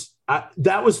was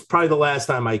probably the last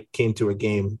time I came to a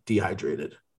game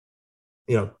dehydrated.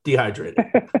 Dehydrated.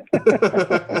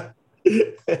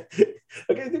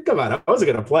 Okay, come on. I wasn't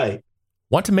going to play.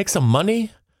 Want to make some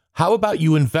money? How about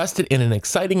you invest it in an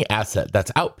exciting asset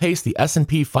that's outpaced the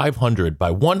S&P 500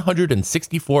 by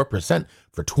 164%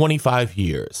 for 25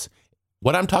 years?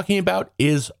 What I'm talking about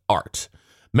is art.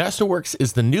 Masterworks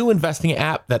is the new investing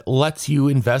app that lets you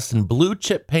invest in blue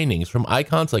chip paintings from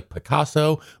icons like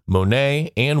Picasso,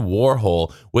 Monet, and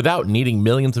Warhol without needing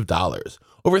millions of dollars.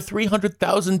 Over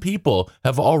 300,000 people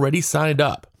have already signed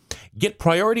up. Get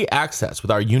priority access with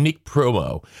our unique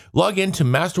promo. Log in to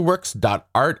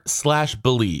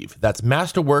masterworks.art/believe. That's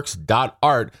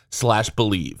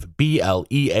masterworks.art/believe.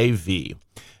 BLEAV.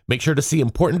 Make sure to see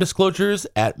important disclosures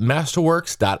at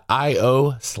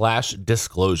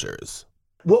masterworks.io/disclosures.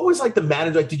 What was like the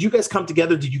manager? Like, did you guys come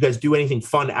together? Did you guys do anything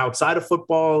fun outside of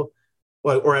football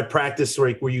or at practice?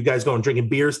 Or were you guys going drinking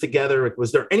beers together? Like,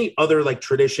 was there any other like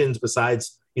traditions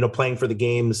besides, playing for the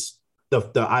games,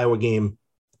 the Iowa game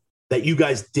that you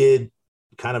guys did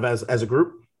kind of as a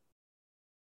group?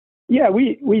 Yeah,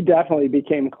 we definitely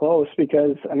became close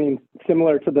because,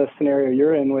 similar to the scenario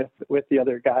you're in with the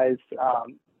other guys,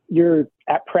 you're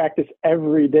at practice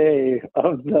every day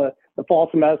of the fall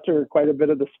semester, quite a bit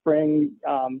of the spring,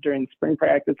 during spring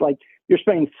practice. Like you're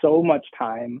spending so much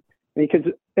time because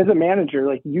as a manager,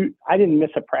 like I didn't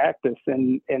miss a practice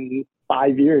in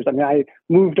 5 years. I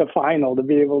moved a final to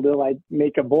be able to like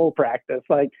make a bowl practice.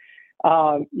 So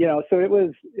it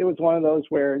was one of those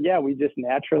where, we just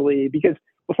naturally, because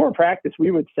before practice,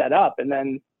 we would set up and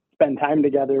then spend time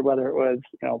together, whether it was,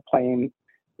 playing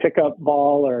pickup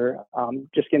ball or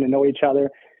just getting to know each other.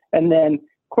 And then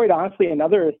quite honestly,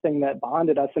 another thing that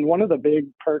bonded us, and one of the big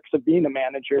perks of being a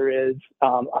manager is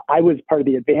I was part of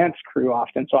the advanced crew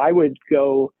often. So I would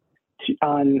go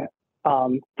on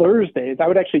Thursdays. I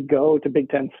would actually go to Big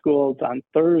Ten schools on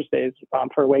Thursdays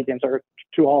for away games, or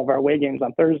to all of our away games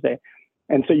on Thursday.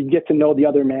 And so you get to know the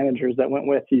other managers that went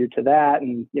with you to that,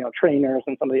 and, trainers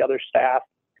and some of the other staff.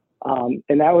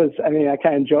 And that was, I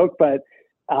kind of joke, but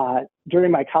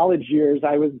during my college years,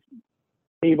 I was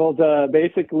able to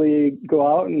basically go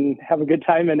out and have a good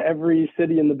time in every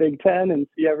city in the Big Ten and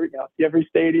see every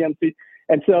stadium.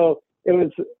 And so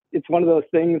it's one of those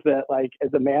things that, like,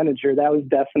 as a manager, that was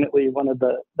definitely one of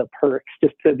the perks,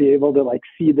 just to be able to like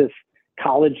see this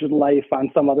college life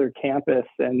on some other campus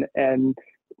and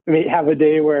have a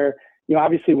day where,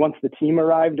 obviously once the team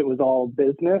arrived, it was all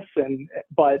business,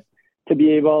 but to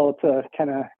be able to kind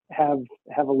of have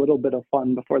a little bit of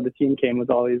fun before the team came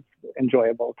was always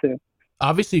enjoyable too.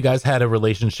 Obviously, you guys had a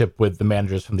relationship with the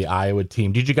managers from the Iowa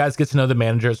team. Did you guys get to know the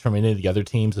managers from any of the other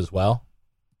teams as well?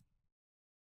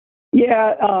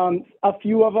 Yeah, a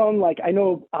few of them. Like I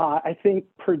know, I think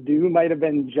Purdue might have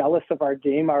been jealous of our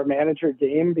manager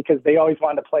game, because they always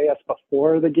wanted to play us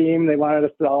before the game. They wanted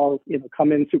us to all,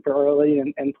 come in super early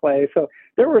and play. So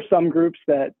there were some groups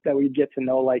that we'd get to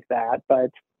know like that,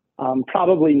 but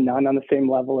probably none on the same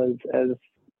level as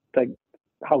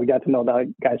how we got to know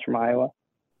the guys from Iowa.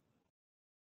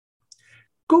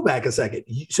 Go back a second.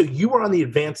 So you were on the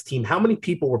advanced team. How many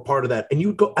people were part of that? And you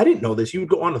would go, I didn't know this, you would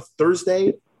go on a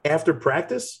Thursday after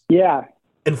practice? Yeah.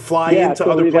 And fly into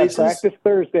other places? Practice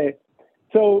Thursday.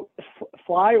 So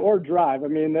fly or drive.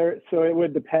 So it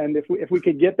would depend. If we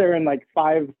could get there in like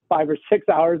 5 or 6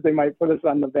 hours, they might put us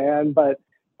on the van. But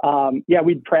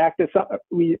we'd practice.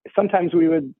 Sometimes we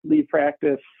would leave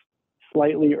practice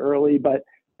slightly early, but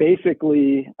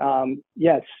basically,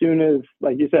 as soon as,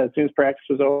 like you said, as soon as practice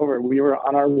was over, we were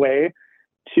on our way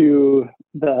to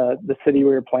the city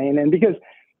we were playing in, because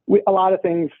a lot of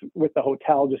things with the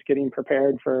hotel, just getting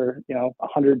prepared for,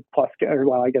 100 plus, or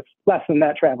well, I guess less than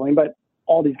that traveling, but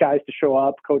all these guys to show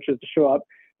up, coaches to show up,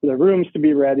 for the rooms to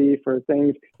be ready for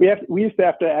things. We used to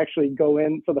have to actually go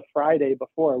in. So the Friday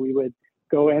before, we would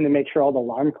go in and make sure all the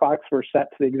alarm clocks were set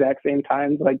to the exact same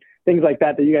times, like things like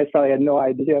that you guys probably had no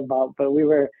idea about. But we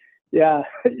were, we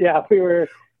were.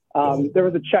 There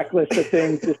was a checklist of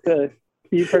things just to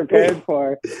be prepared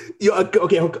for.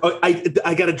 Okay,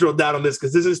 I got to drill down on this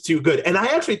because this is too good. And I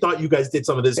actually thought you guys did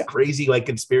some of this crazy like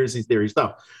conspiracy theory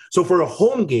stuff. So for a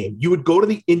home game, you would go to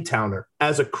the In-Towner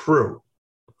as a crew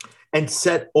and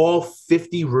set all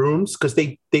 50 rooms because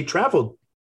they traveled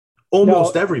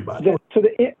almost everybody.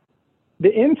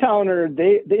 The In-Towner,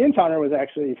 the In-Towner was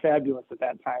actually fabulous at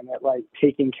that time at like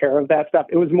taking care of that stuff.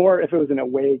 It was more if it was an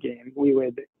away game, we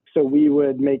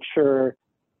would make sure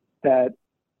that,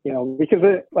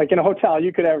 because like in a hotel,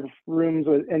 you could have rooms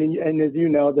with, and as you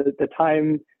know, the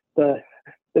time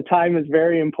is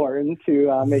very important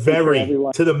to make sure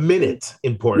everyone to the minute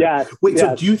important. Yeah. Wait,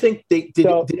 so do you think did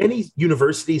any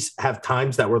universities have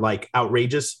times that were like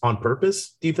outrageous on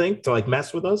purpose? Do you think to like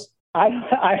mess with us?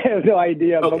 I have no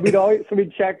idea, but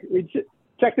we'd check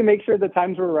to make sure the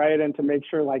times were right and to make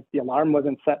sure like the alarm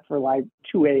wasn't set for like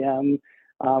 2 a.m.,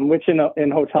 which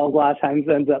in hotels a lot of times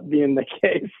ends up being the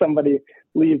case. Somebody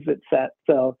leaves it set.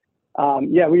 So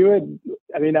we would.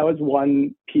 I mean, that was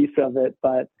one piece of it,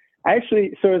 but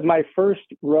it was my first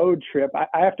road trip.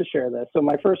 I have to share this. So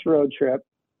my first road trip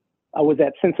was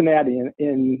at Cincinnati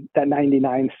in that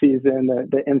 '99 season,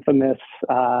 the infamous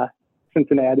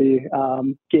Cincinnati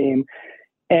game.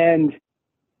 And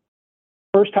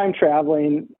first time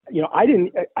traveling, I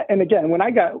didn't, and again, when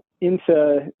I got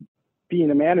into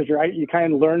being a manager, you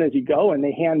kind of learn as you go, and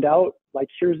they hand out like,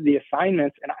 here's the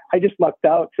assignments. And I just lucked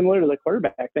out, similar to the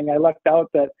quarterback thing. I lucked out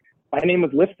that my name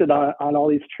was listed on all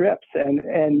these trips.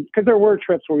 And because there were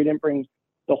trips where we didn't bring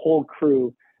the whole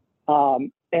crew.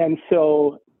 And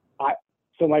so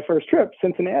my first trip,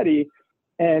 Cincinnati,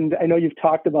 and I know you've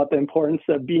talked about the importance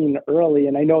of being early,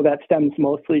 and I know that stems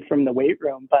mostly from the weight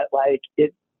room, but like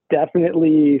it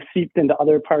definitely seeped into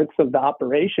other parts of the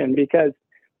operation because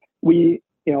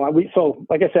so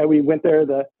like I said, we went there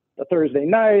the Thursday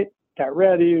night, got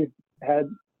ready,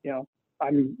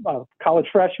 I'm a college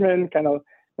freshman, kind of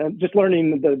just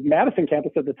learning the Madison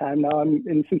campus at the time. Now I'm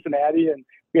in Cincinnati, and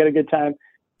we had a good time.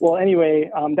 Well, anyway,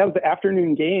 that was the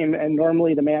afternoon game, and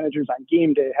normally the managers on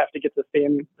game day have to get to stay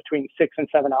in between 6 and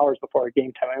 7 hours before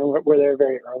game time. And we're there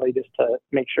very early just to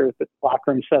make sure that the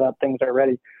locker room set up, things are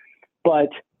ready. But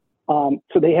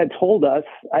so they had told us,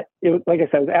 it was, like I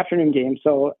said, it was an afternoon game,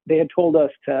 so they had told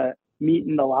us to meet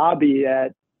in the lobby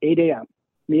at 8 a.m.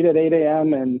 Meet at 8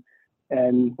 a.m.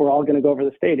 and we're all going to go over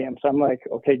the stadium. So I'm like,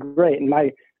 okay, great. And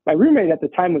my roommate at the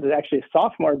time was actually a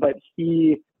sophomore, but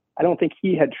I don't think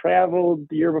he had traveled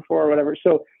the year before or whatever.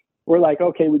 So we're like,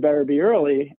 okay, we better be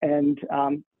early. And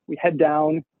we head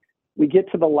down. We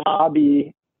get to the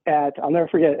lobby I'll never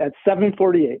forget, at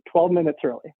 7:48, 12 minutes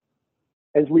early.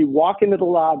 As we walk into the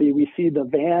lobby, we see the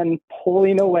van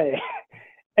pulling away.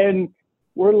 And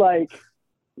we're like,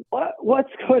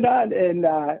 what's going on? And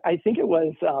I think it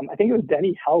was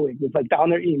Denny Hellwig was like down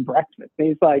there eating breakfast. And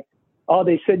he's like, oh,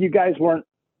 they said you guys were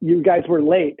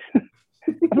late.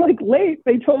 I'm like, late?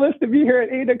 They told us to be here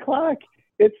at 8 o'clock.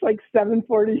 It's like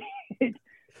 7:48.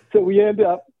 So we end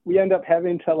up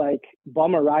having to like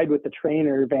bum a ride with the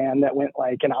trainer van that went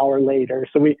like an hour later.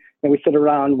 So we sit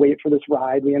around, wait for this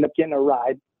ride. We end up getting a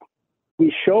ride.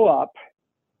 We show up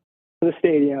to the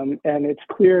stadium, and it's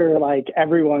clear like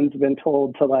everyone's been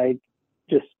told to like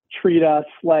just treat us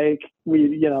like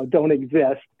we don't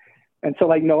exist. And so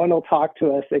like no one will talk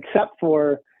to us except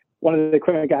for one of the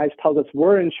equipment guys tells us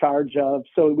we're in charge of.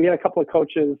 So we had a couple of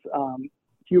coaches,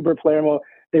 Huber, Palermo,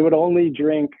 they would only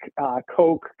drink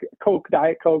Coke,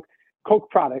 Diet Coke, Coke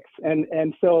products.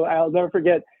 And so I'll never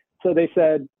forget. So they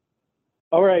said,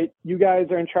 all right, you guys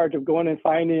are in charge of going and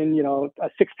finding, a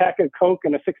 6-pack of Coke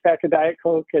and a 6-pack of Diet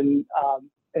Coke and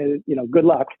good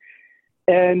luck.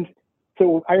 And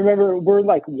so I remember we're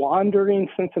like wandering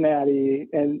Cincinnati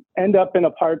and end up in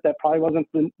a part that probably wasn't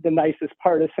the nicest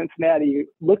part of Cincinnati,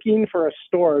 looking for a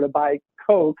store to buy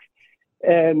Coke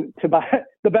and to buy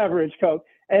the beverage Coke.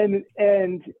 And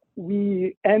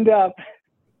we end up,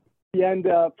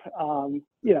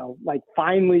 like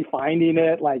finally finding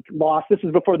it, like lost. This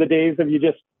is before the days of you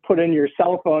just put in your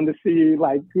cell phone to see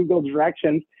like Google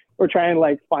directions. We're trying to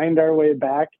like find our way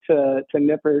back to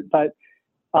Nippert. But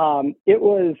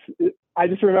I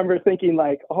just remember thinking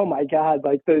like, oh my God,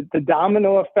 like the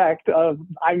domino effect of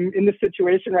I'm in this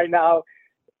situation right now,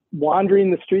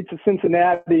 wandering the streets of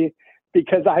Cincinnati,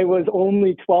 because I was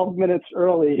only 12 minutes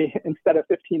early instead of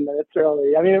 15 minutes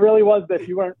early. I mean, it really was that if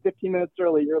you weren't 15 minutes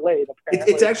early, you're late.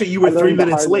 Apparently. It's actually, you were 3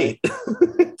 minutes late.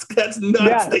 That's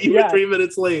nuts that you were 3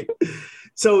 minutes late.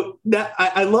 So that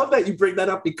I love that you bring that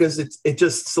up, because it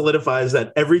just solidifies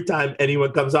that every time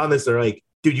anyone comes on this, they're like,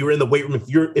 dude, you were in the weight room.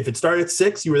 If it started at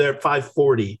 6, you were there at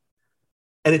 5:40.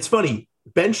 And it's funny.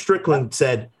 Ben Strickland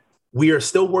said, we are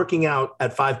still working out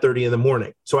at 5:30 in the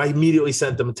morning. So I immediately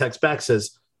sent them a text back,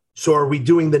 says, so are we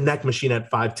doing the neck machine at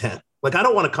 5:10? Like, I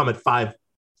don't want to come at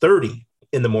 5:30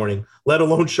 in the morning, let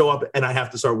alone show up and I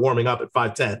have to start warming up at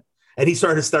 5:10. And he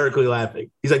started hysterically laughing.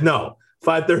 He's like, no,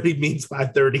 5:30 means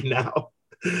 5:30 now.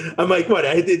 I'm like, what?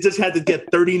 I just had to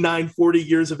get 39, 40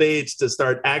 years of age to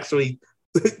start actually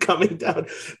coming down.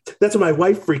 That's when my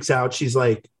wife freaks out. She's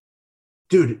like,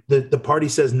 dude, the party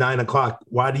says 9 o'clock.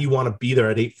 Why do you want to be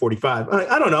there at 8:45? I'm like,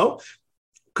 I don't know.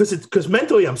 Because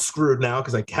mentally I'm screwed now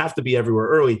because I have to be everywhere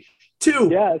early. 2,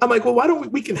 yes. I'm like, well, why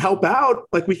don't we can help out?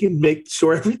 Like, we can make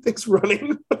sure everything's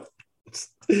running.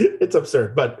 It's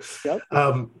absurd. But yep.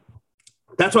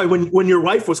 That's why when your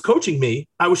wife was coaching me,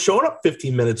 I was showing up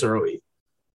 15 minutes early.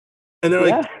 And they're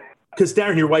like, because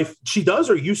Darren, your wife, she does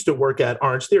or used to work at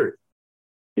Orange Theory?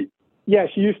 Yeah,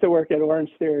 she used to work at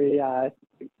Orange Theory,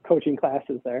 coaching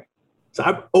classes there. So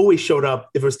I've always showed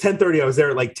up. If it was 10:30, I was there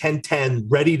at like 10:10,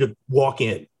 ready to walk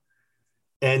in.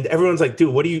 And everyone's like,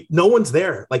 dude, no one's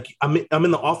there. Like, I'm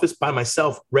in the office by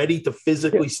myself, ready to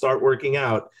physically start working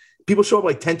out. People show up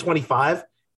like 10:25,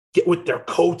 get with their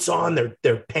coats on,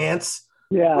 their pants.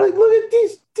 Yeah. Like, look at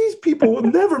these people will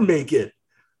never make it.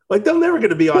 Like, they're never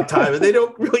going to be on time and they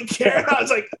don't really care. I was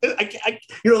like,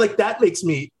 like that makes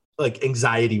me like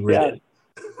anxiety ridden.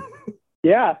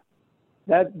 Yeah.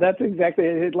 That's exactly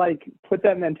it. Like, put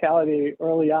that mentality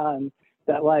early on,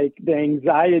 that like the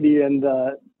anxiety and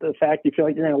the fact you feel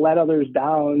like you're going to let others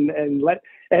down and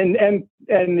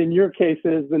in your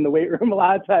cases in the weight room, a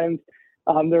lot of times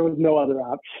there was no other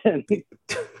option.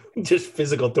 Just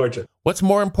physical torture. What's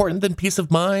more important than peace of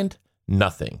mind?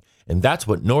 Nothing. And that's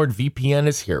what NordVPN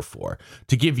is here for,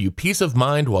 to give you peace of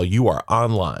mind while you are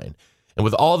online. And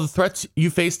with all the threats you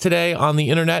face today on the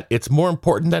internet, it's more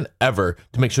important than ever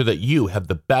to make sure that you have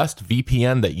the best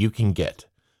VPN that you can get.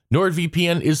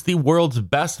 NordVPN is the world's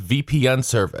best VPN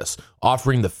service,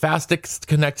 offering the fastest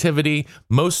connectivity,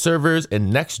 most servers,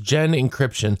 and next-gen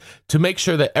encryption to make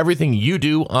sure that everything you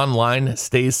do online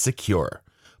stays secure.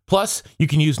 Plus, you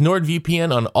can use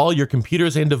NordVPN on all your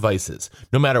computers and devices,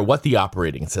 no matter what the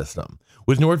operating system.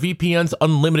 With NordVPN's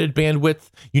unlimited bandwidth,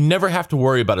 you never have to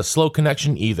worry about a slow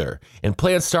connection either, and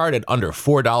plans start at under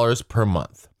 $4 per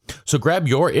month. So grab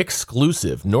your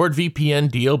exclusive NordVPN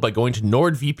deal by going to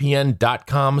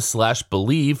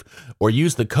nordvpn.com/believe or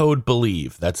use the code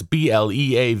BELIEVE, that's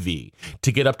BLEAV,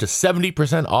 to get up to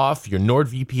 70% off your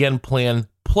NordVPN plan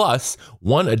plus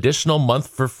 1 additional month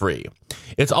for free.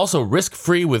 It's also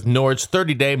risk-free with Nord's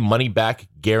 30-day money-back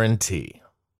guarantee.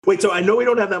 Wait, so I know we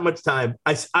don't have that much time.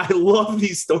 I love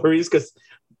these stories because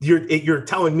you're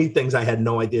telling me things I had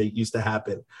no idea used to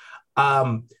happen.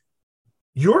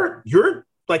 You're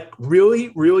like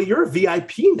really, you're a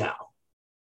VIP now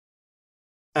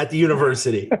at the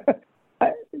university.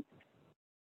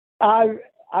 I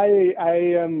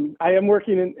am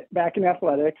working back in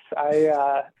athletics.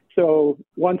 So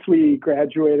once we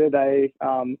graduated, I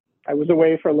was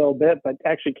away for a little bit, but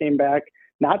actually came back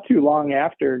not too long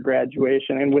after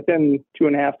graduation, and within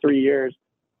 2.5, 3 years,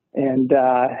 and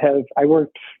I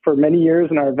worked for many years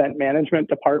in our event management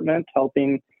department,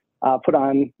 helping put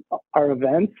on our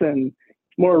events, and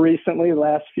more recently, the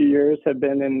last few years have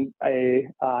been in a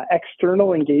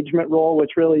external engagement role,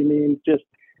 which really means just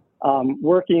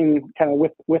working kind of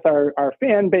with our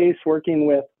fan base, working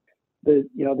with the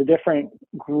different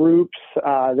groups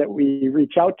that we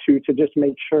reach out to just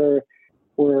make sure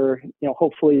we're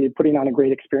hopefully putting on a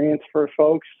great experience for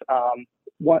folks.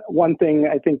 One thing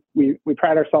I think we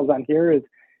pride ourselves on here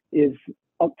is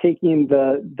taking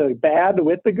the bad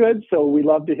with the good. So we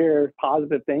love to hear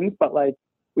positive things, but like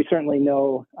we certainly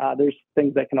know there's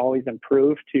things that can always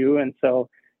improve too. And so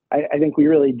I think we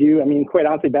really do. I mean, quite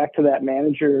honestly, back to that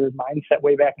manager mindset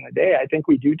way back in the day, I think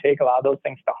we do take a lot of those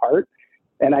things to heart.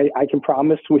 And I can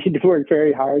promise we do work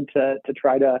very hard to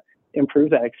try to improve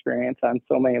that experience on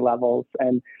so many levels.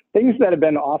 And things that have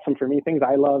been awesome for me, things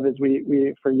I love is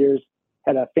we for years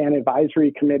had a fan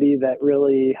advisory committee that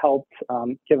really helped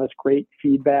give us great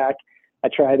feedback. I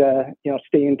try to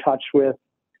stay in touch with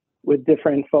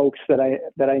different folks that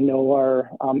I know are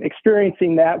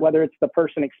experiencing that, whether it's the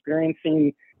person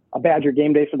experiencing a Badger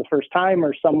game day for the first time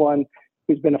or someone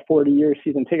who's been a 40-year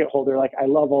season ticket holder. Like, I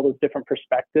love all those different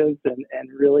perspectives and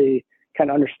really kind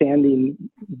of understanding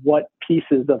what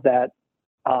pieces of that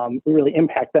really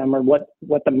impact them, or what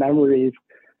the memories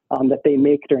that they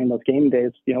make during those game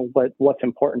days, what's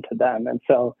important to them. And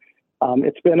so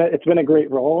it's been a great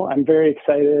role. I'm very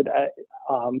excited.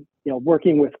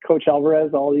 Working with Coach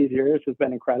Alvarez all these years has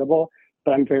been incredible,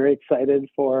 but I'm very excited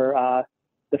for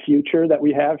the future that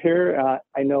we have here.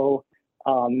 I know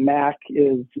Mac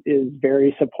is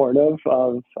very supportive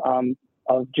of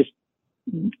just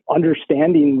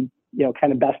understanding,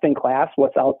 kind of best in class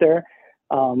what's out there.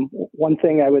 One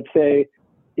thing I would say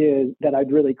is that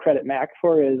I'd really credit Mac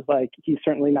for is, like, he's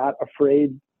certainly not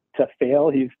afraid to fail.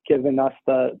 He's given us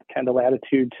the kind of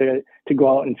latitude to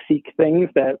go out and seek things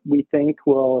that we think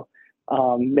will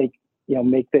make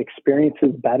the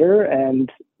experiences better. And,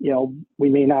 we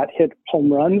may not hit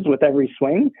home runs with every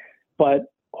swing, but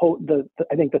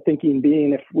I think the thinking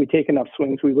being, if we take enough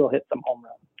swings, we will hit some home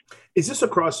runs. Is this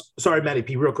across, sorry, Matty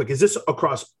P, real quick, is this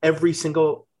across every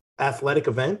single athletic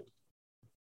event?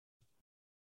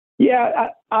 Yeah,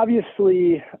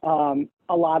 obviously, a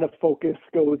lot of focus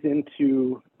goes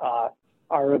into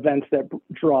our events that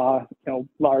draw,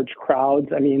 large crowds.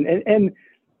 I mean, and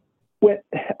what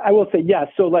I will say, yes.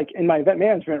 So, like, in my event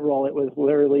management role, it was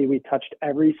literally, we touched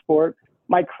every sport.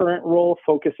 My current role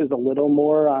focuses a little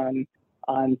more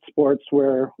on sports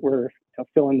where we're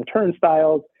filling the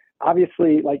turnstiles.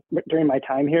 Obviously, like, during my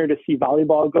time here, to see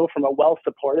volleyball go from a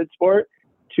well-supported sport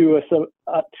to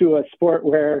a sport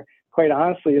where, quite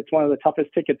honestly, it's one of the toughest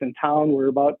tickets in town.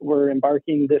 We're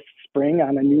embarking this spring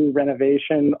on a new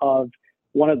renovation of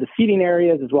one of the seating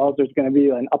areas, as well as there's going to be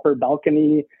an upper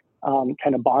balcony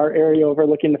kind of bar area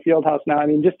overlooking the field house now. I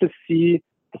mean, just to see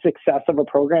the success of a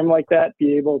program like that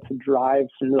be able to drive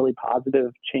some really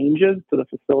positive changes to the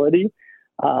facility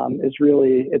is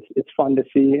really, it's fun to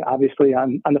see. Obviously,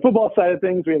 on the football side of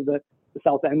things, we have the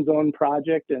South End Zone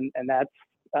project, and that's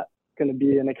going to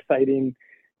be an exciting,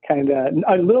 kind of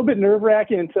a little bit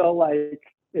nerve-wracking until, like,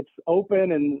 it's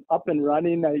open and up and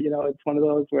running. It's one of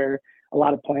those where a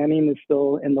lot of planning is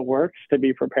still in the works to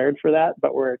be prepared for that,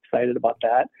 but we're excited about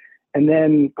that. And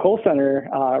then Kohl Center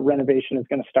renovation is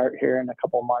going to start here in a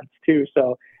couple of months too.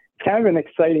 So it's kind of an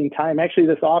exciting time. Actually,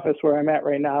 this office where I'm at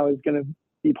right now is going to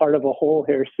be part of a whole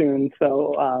here soon.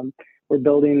 So we're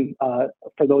building,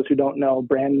 for those who don't know,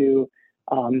 brand new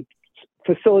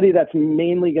facility that's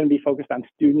mainly going to be focused on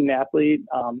student athlete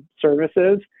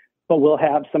services, but we'll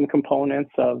have some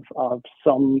components of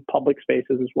some public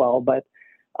spaces as well. But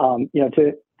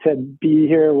to be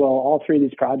here while all three of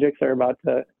these projects are about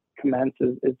to commence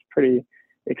is pretty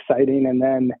exciting. And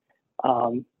then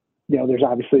there's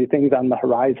obviously things on the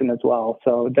horizon as well.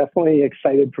 So definitely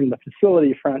excited from the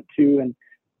facility front too,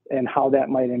 and how that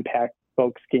might impact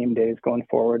folks' game days going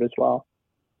forward as well.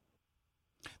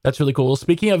 That's really cool.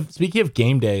 Speaking of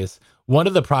game days, one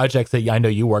of the projects that I know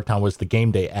you worked on was the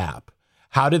Game Day app.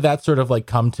 How did that sort of like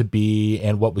come to be,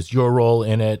 and what was your role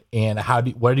in it, and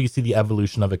where do you see the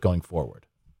evolution of it going forward?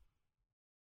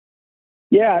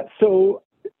 Yeah, so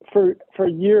for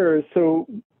years, so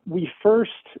we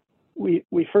first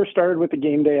started with the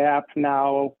Game Day app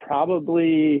now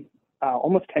probably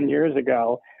almost 10 years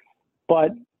ago,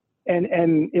 but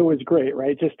and it was great,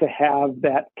 right? Just to have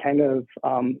that kind of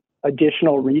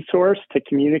additional resource to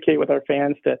communicate with our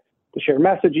fans, to share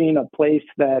messaging, a place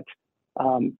that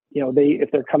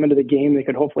if they're coming to the game, they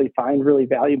could hopefully find really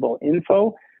valuable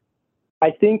info.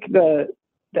 I think the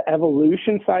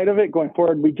evolution side of it going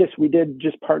forward, we did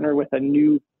just partner with a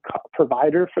new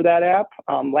provider for that app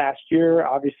last year.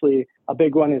 Obviously, a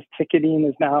big one is ticketing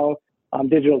is now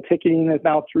digital ticketing is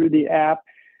now through the app.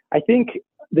 I think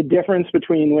the difference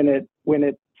between when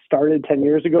it started 10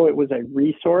 years ago, it was a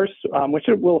resource, which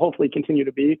it will hopefully continue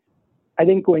to be. I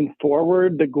think going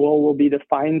forward, the goal will be to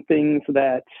find things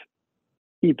that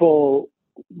people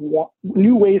want,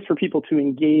 new ways for people to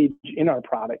engage in our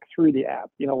product through the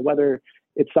app. Whether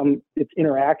it's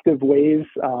interactive ways,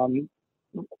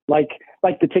 like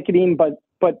the ticketing,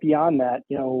 but beyond that,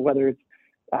 whether it's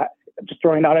just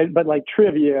throwing out, but like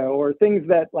trivia or things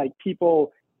that like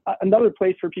people, another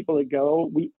place for people to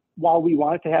go. While we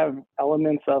wanted to have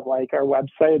elements of like our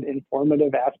website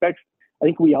informative aspects, I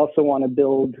think we also want to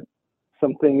build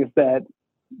some things that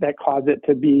cause it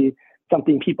to be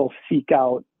something people seek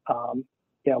out,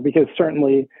 because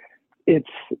certainly it's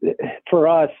for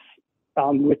us,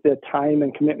 with the time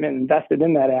and commitment invested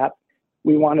in that app,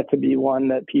 we want it to be one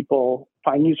that people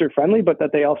find user friendly, but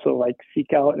that they also like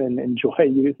seek out and enjoy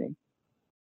using.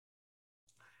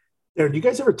 Aaron, do you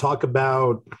guys ever talk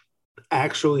about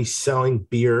actually selling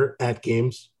beer at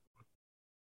games?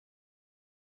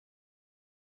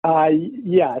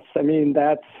 Yes. I mean,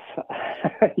 that's,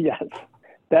 yes.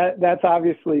 that's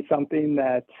obviously something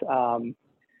that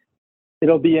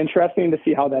it'll be interesting to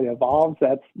see how that evolves.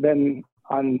 That's been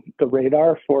on the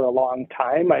radar for a long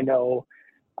time. I know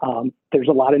there's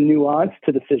a lot of nuance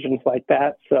to decisions like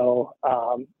that. So,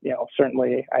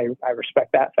 certainly I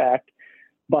respect that fact.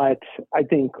 But I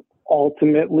think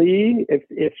ultimately,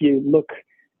 if you look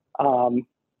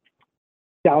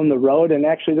down the road, and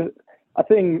actually a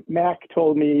thing Mac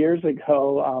told me years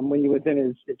ago when he was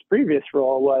in his previous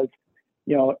role was,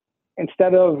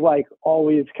 instead of like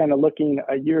always kind of looking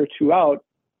a year or two out,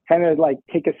 kind of like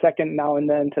take a second now and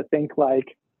then to think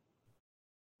like,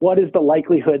 what is the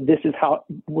likelihood this is how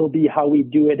we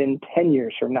do it in 10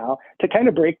 years from now, to kind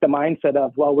of break the mindset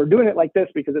of, well, we're doing it like this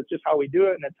because it's just how we do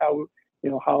it. And it's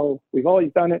how we've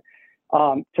always done it,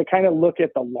 to kind of look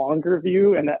at the longer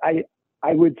view. And I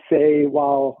would say,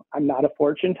 while I'm not a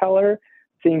fortune teller,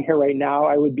 sitting here right now,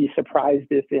 I would be surprised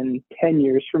if in 10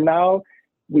 years from now,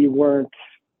 we weren't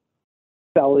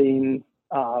selling,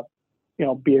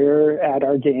 beer at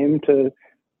our game to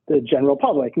the general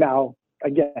public. Now,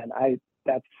 again, I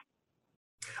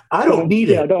don't need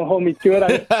it. Don't hold me to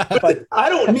it. But I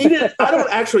don't need it. I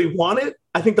don't actually want it.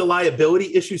 I think the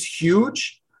liability issue is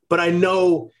huge, but I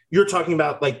know you're talking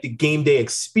about like the game day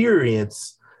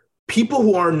experience. People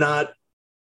who are not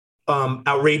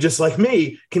outrageous like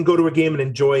me can go to a game and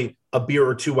enjoy a beer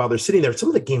or two while they're sitting there. Some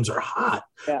of the games are hot,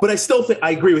 but I still think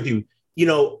I agree with you.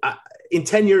 In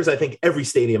 10 years, I think every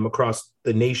stadium across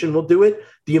the nation will do it.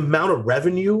 The amount of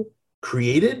revenue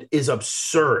created is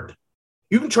absurd.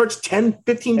 You can charge $10,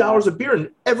 $15 a beer and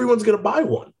everyone's going to buy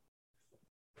one.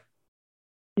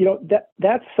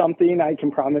 That's something I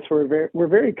can promise. We're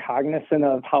very cognizant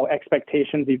of how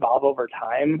expectations evolve over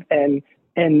time. And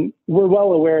we're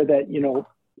well aware that,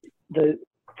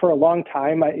 for a long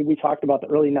time, we talked about the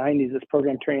early 90s, this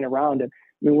program turning around. And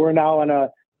we're now on a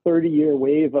 30-year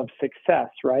wave of success,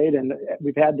 right? And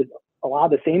we've had a lot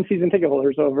of the same season ticket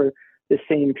holders over the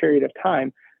same period of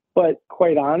time. But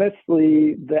quite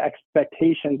honestly, the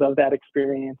expectations of that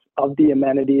experience, of the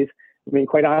amenities,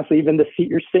 quite honestly, even the seat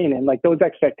you're staying in, like those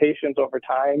expectations over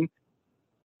time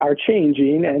are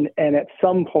changing. And at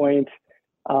some point,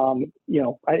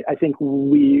 I think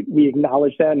we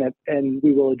acknowledge that and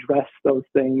we will address those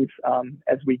things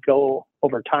as we go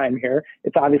over time here.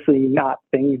 It's obviously not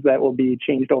things that will be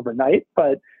changed overnight,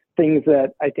 but things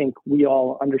that I think we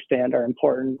all understand are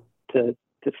important to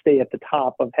stay at the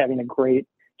top of having a great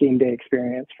game day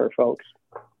experience for folks.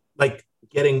 Like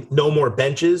getting no more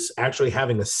benches, actually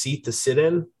having a seat to sit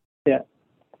in.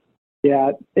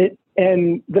 Yeah.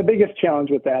 And the biggest challenge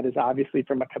with that is obviously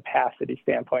from a capacity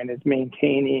standpoint is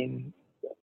maintaining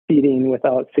seating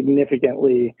without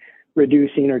significantly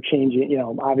reducing or changing,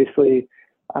 obviously.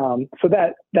 So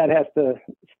that has to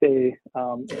stay.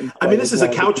 This is a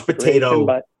couch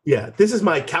potato. This is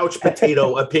my couch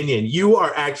potato opinion. You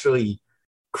are actually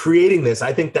creating this.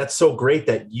 I think that's so great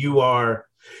that you are,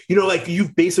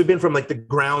 you've basically been from like the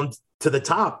ground to the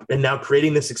top and now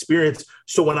creating this experience.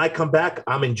 So when I come back,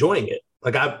 I'm enjoying it.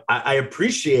 Like I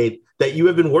appreciate that you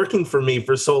have been working for me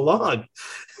for so long,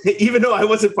 even though I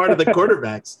wasn't part of the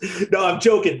quarterbacks. No, I'm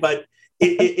joking, but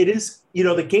it is,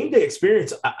 the game day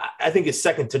experience, I think is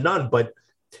second to none. But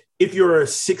if you're a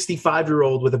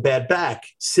 65-year-old with a bad back,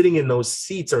 sitting in those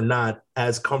seats are not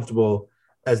as comfortable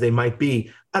as they might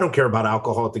be. I don't care about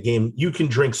alcohol at the game. You can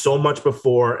drink so much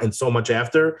before and so much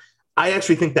after. I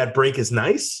actually think that break is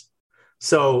nice.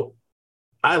 So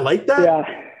I like that.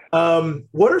 Yeah.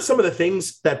 What are some of the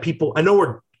things that people, I know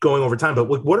we're going over time, but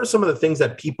what are some of the things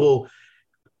that people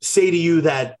say to you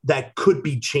that could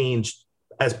be changed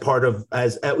as part of,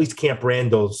 as at least Camp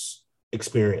Randall's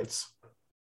experience?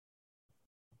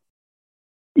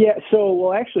 Yeah.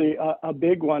 So, actually a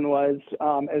big one was,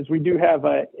 as we do have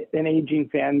an aging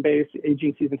fan base,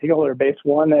 aging season ticket holder base,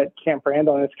 one at Camp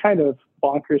Randall, and it's kind of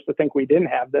bonkers to think we didn't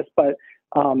have this, but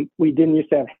we didn't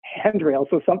used to have handrails.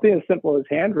 So something as simple as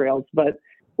handrails, but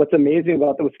what's amazing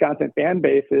about the Wisconsin fan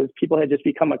base is people had just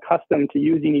become accustomed to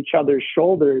using each other's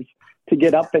shoulders to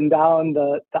get up and down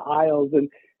the aisles. And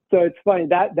so it's funny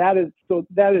that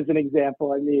is an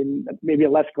example. I mean, maybe a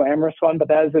less glamorous one, but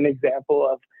that is an example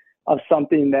of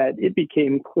something that it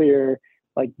became clear,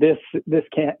 like this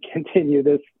can't continue.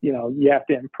 This, you have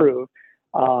to improve.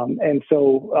 And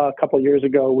so a couple of years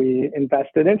ago, we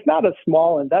invested, and it's not a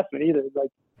small investment either. Like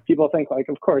people think like,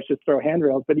 of course, just throw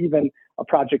handrails, but even a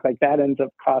project like that ends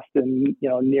up costing,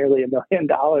 nearly $1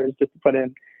 million just to put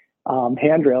in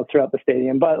handrails throughout the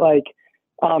stadium. But like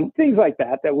things like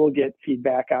that we'll get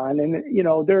feedback on. And,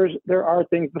 there are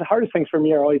things, but the hardest things for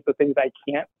me are always the things I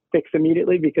can't fix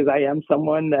immediately, because I am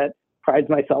someone that prides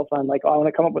myself on like, oh, I want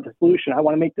to come up with a solution. I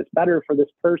want to make this better for this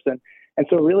person. And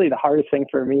so really the hardest thing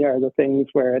for me are the things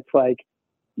where it's like,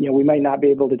 you know, we might not be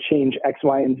able to change X,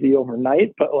 Y, and Z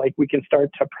overnight, but like we can start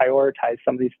to prioritize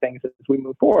some of these things as we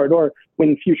move forward. Or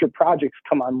when future projects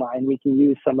come online, we can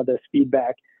use some of this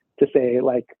feedback to say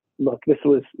like, look, this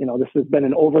has been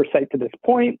an oversight to this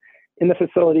point in the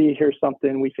facility. Here's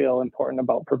something we feel important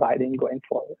about providing going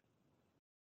forward.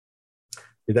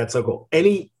 Dude, that's so cool.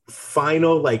 Any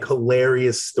final like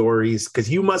hilarious stories? Because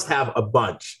you must have a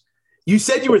bunch. You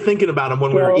said you were thinking about them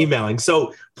when we were emailing.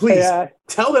 So please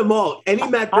tell them all. Any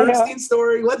Matt Bernstein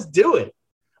story? Let's do it.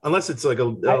 Unless it's like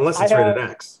unless it's rated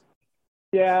X.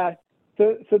 Yeah.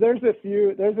 So there's a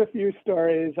few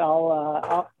stories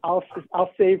I'll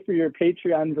save for your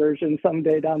Patreon version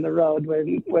someday down the road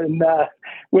when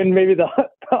maybe the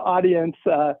audience.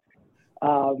 So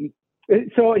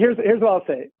here's what I'll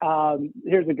say.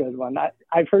 Here's a good one.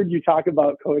 I've heard you talk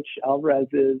about Coach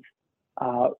Alvarez's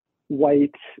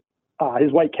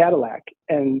his white Cadillac,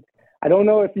 and I don't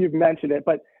know if you've mentioned it,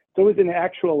 but so it was an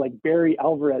actual like Barry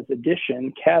Alvarez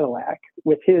edition Cadillac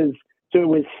with his. So it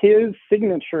was his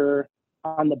signature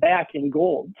on the back in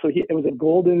gold. So it was a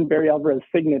golden Barry Alvarez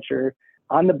signature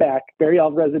on the back, Barry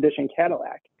Alvarez edition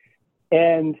Cadillac,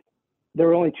 and there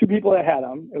were only two people that had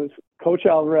them. It was Coach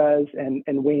Alvarez and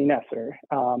Wayne Esser,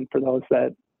 for those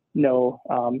that know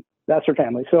the Esser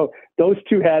family. So those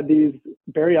two had these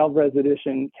Barry Alvarez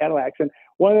edition Cadillacs. And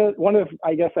one of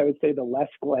I guess I would say the less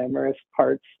glamorous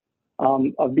parts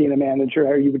of being a manager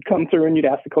are you would come through and you'd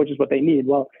ask the coaches what they need.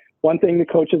 Well, one thing the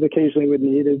coaches occasionally would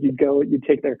need is you'd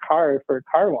take their car for a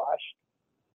car wash.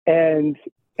 And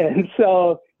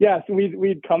so, yeah, so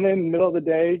we'd come in the middle of the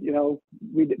day, you know,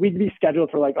 we'd be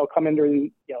scheduled for like, I'll come in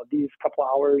during, you know, these couple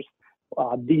hours,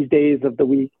 these days of the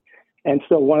week. And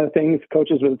so one of the things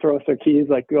coaches would throw us their keys,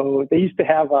 like they used to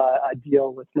have a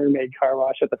deal with Mermaid Car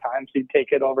Wash at the time. So you'd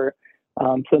take it over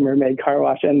to the Mermaid Car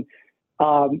Wash. And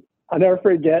I'll never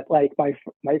forget like my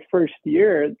first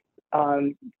year,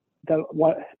 the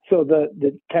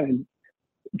kind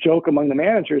of joke among the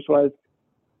managers was,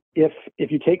 if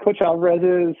you take Coach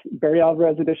Alvarez's Barry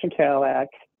Alvarez edition Cadillac,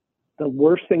 the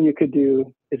worst thing you could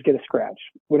do is get a scratch.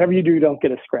 Whatever you do, don't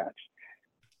get a scratch.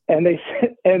 And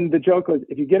the joke was,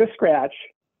 if you get a scratch,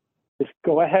 just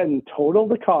go ahead and total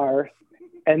the car,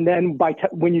 and then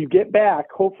when you get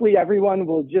back, hopefully everyone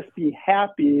will just be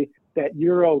happy that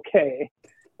you're okay,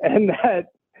 and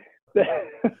that.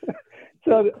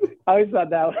 So I always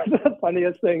thought that was the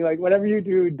funniest thing. Like, whatever you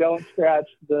do, don't scratch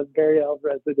the Barry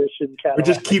Alvarez edition Cadillac. Or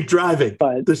just keep driving.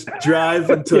 But, just drive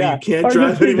until you can't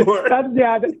drive anymore.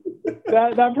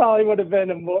 That probably would have been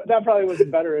that probably was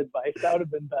better advice. That would have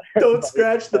been better. Don't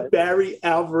scratch the Barry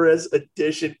Alvarez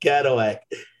edition Cadillac.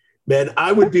 Man,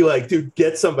 I would be like, dude,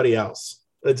 get somebody else.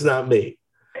 It's not me.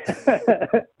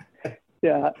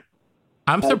 Yeah.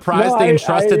 I'm surprised they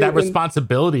entrusted that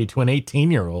responsibility to an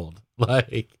 18-year-old.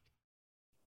 Like.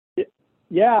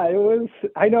 Yeah, it was.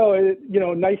 I know,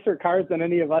 nicer cars than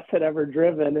any of us had ever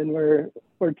driven, and we're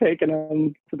taking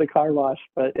them to the car wash.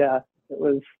 But yeah, it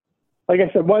was, like I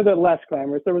said, one of the less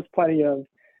glamorous. There was plenty of.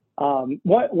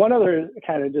 One other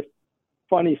kind of just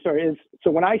funny story is,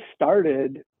 so when I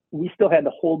started, we still had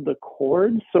to hold the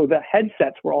cords, so the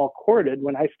headsets were all corded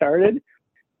when I started,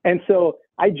 and so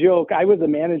I joke I was a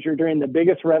manager during the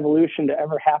biggest revolution to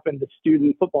ever happen to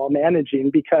student football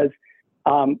managing, because.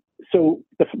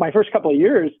 My first couple of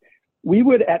years, we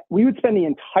would spend the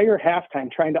entire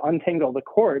halftime trying to untangle the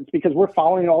cords, because we're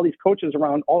following all these coaches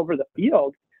around all over the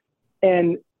field.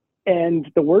 And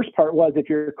the worst part was if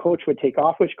your coach would take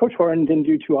off, which Coach Horton didn't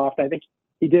do too often. I think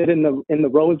he did in the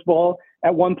Rose Bowl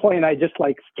at one point. I just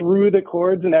like threw the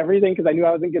cords and everything because I knew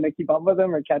I wasn't going to keep up with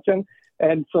him or catch him.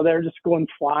 And so they're just going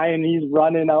flying. He's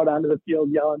running out onto the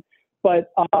field yelling.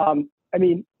 But I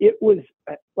mean, it was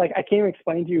like, I can't even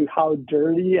explain to you how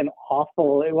dirty and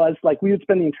awful it was. Like, we would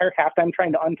spend the entire halftime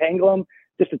trying to untangle them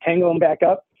just to tangle them back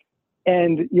up.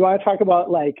 And you want to talk about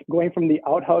like going from the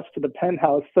outhouse to the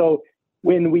penthouse. So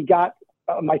when we got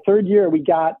my third year, we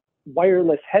got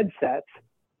wireless headsets,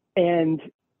 and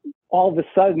all of a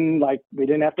sudden, like, we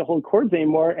didn't have to hold cords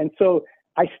anymore. And so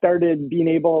I started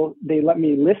they let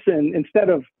me listen instead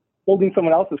of holding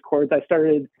someone else's cords. I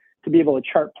started to be able to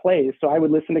chart plays. So I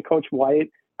would listen to Coach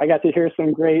White. I got to hear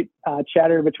some great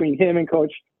chatter between him and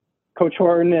Coach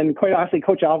Horton, and quite honestly,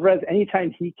 Coach Alvarez.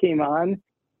 Anytime he came on,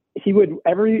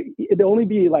 it'd only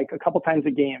be like a couple times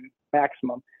a game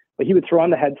maximum, but he would throw on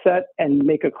the headset and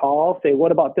make a call, say,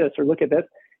 what about this? Or look at this.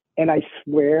 And I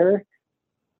swear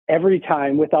every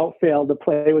time without fail, the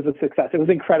play was a success. It was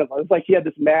incredible. It was like he had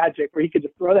this magic where he could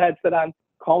just throw the headset on,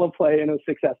 call a play, and it was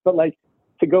success. But like,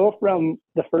 to go from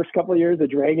the first couple of years of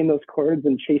dragging those cords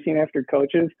and chasing after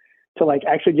coaches to like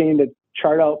actually getting to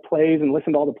chart out plays and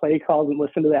listen to all the play calls and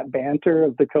listen to that banter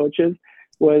of the coaches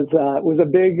was a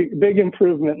big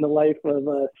improvement in the life of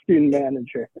a student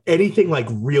manager. Anything like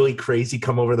really crazy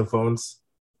come over the phones?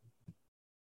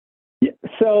 Yeah,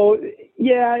 so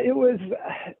yeah, it was.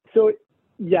 So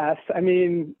yes, I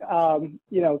mean,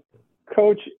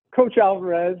 Coach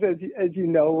Alvarez, as you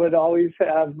know, would always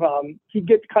have he'd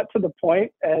get cut to the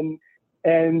point, and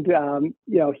there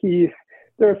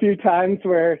were a few times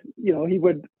where he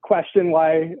would question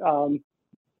why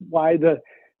the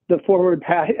forward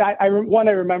pass. I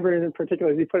remember in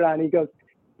particular, he put it on. He goes,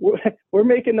 "We're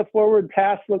making the forward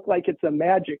pass look like it's a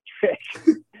magic trick,"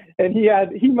 and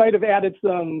he might have added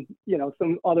some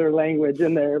other language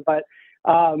in there, but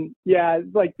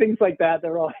like things like that.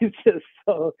 They're always just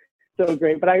so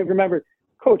great. But I remember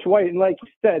Coach White, and like you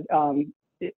said,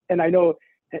 and I know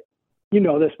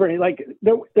this, Bernie. Like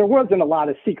there wasn't a lot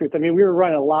of secrets. I mean, we were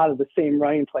running a lot of the same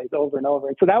running plays over and over,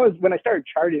 and so that was when I started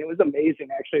charting. It was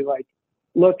amazing, actually. Like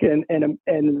look and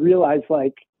realize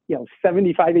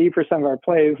 75-80% of our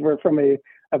plays were from a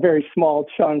very small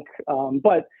chunk.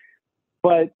 But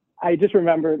I just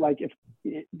remember if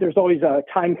there's always a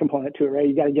time component to it, right?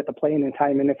 You got to get the play in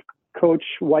time. And if Coach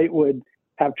White would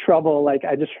have trouble,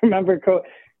 I just remember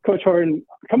Coach Horton,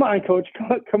 come on, Coach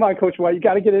White, you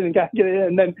got to get in.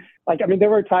 And then there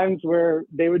were times where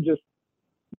they would just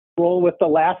roll with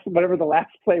whatever the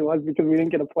last play was because we didn't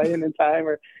get a play in time,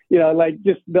 or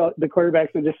just the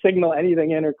quarterbacks would just signal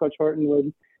anything in, or Coach Horton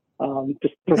would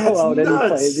just throw out any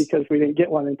play because we didn't get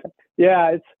one in time. Yeah,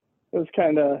 it was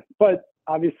kind of, but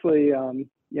obviously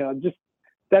just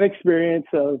that experience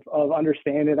of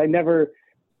understanding. I never,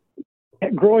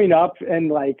 growing up and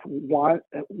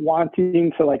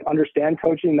wanting to understand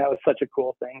coaching, that was such a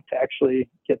cool thing to actually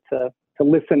get to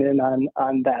listen in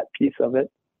on that piece of it.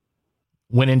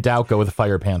 When in doubt, go with the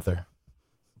Fire Panther.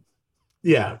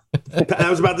 Yeah. I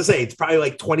was about to say, it's probably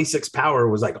 26 power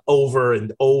was over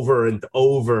and over and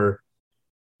over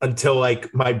until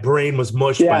my brain was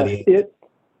mushed by the end.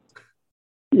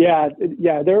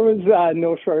 There was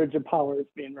no shortage of powers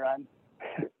being run.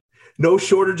 No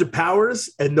shortage of powers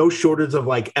and no shortage of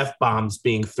F-bombs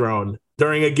being thrown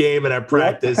during a game and at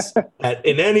practice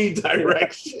in any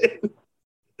direction.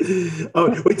 Oh,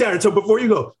 wait, Darren. So before you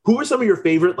go, who are some of your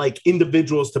favorite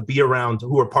individuals to be around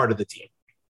who are part of the team?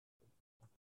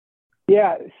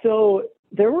 Yeah, so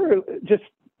there were just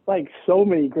so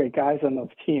many great guys on those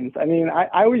teams. I mean, I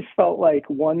always felt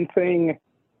one thing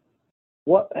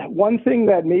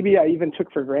that maybe I even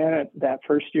took for granted that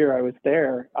first year I was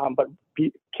there, but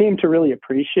came to really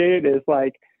appreciate is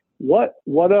what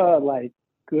a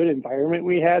good environment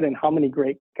we had and how many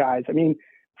great guys. I mean,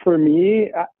 for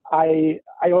me, I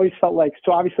always felt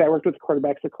so obviously I worked with the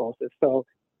quarterbacks the closest. So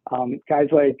guys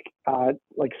like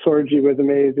Sorgi was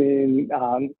amazing.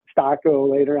 Stocko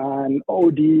later on,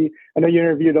 OD. I know you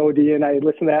interviewed OD and I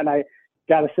listened to that and I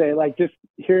got to say, just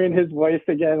hearing his voice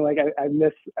again, I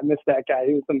miss that guy.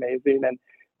 He was amazing. And,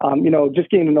 just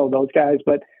getting to know those guys,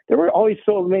 but there were always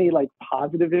so many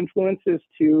positive influences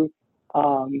too.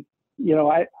 I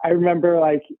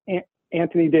remember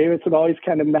Anthony Davis would always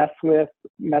kind of mess with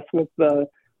the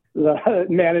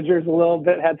managers a little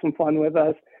bit, had some fun with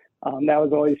us. That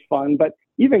was always fun. But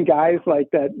even guys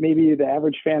that maybe the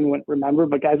average fan wouldn't remember,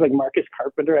 but guys like Marcus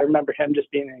Carpenter, I remember him just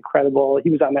being he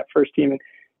was on that first team and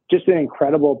just an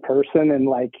incredible person. And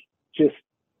I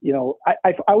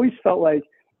always felt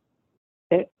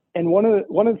and one of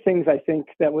the things I think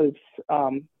that was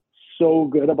so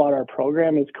good about our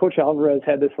program is Coach Alvarez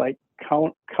had this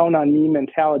count on me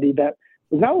mentality that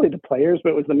was not only the players, but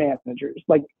it was the managers.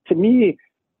 To me,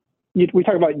 we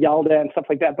talk about yelled at and stuff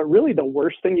like that, but really the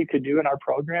worst thing you could do in our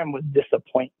program was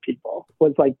disappoint people,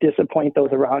 disappoint those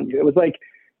around you. It was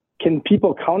can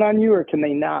people count on you or can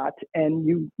they not? And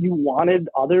you wanted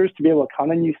others to be able to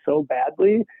count on you so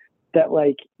badly that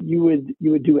you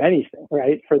would do anything,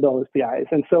 right, for those guys.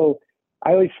 And so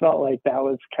I always felt that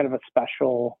was kind of a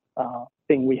special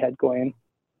thing we had going.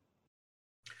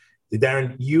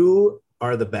 Darren, you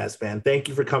are the best, man. Thank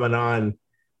you for coming on.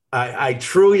 I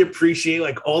truly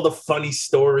appreciate all the funny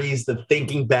stories, the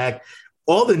thinking back,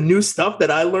 all the new stuff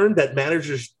that I learned that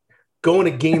managers going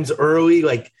to games early.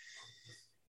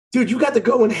 Dude, you got to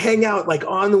go and hang out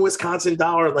on the Wisconsin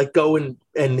Dollar, go and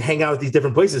hang out at these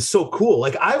different places. So cool.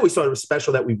 I always thought it was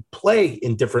special that we play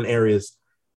in different areas.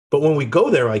 But when we go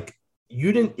there,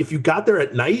 if you got there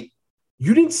at night,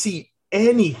 you didn't see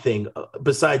anything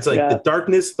besides the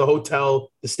darkness, the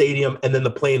hotel, the stadium, and then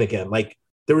the plane again.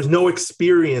 There was no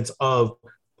experience of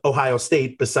Ohio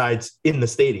State besides in the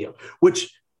stadium,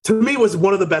 which to me, it was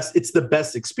one of the best. It's the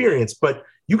best experience, but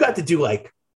you got to do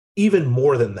like even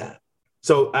more than that.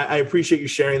 So I appreciate you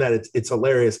sharing that. It's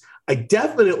hilarious. I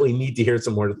definitely need to hear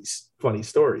some more of these funny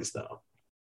stories, though.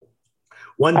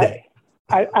 One day.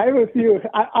 I have a few.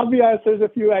 I'll be honest. There's a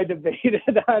few I debated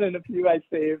on, and a few I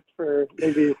saved for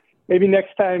maybe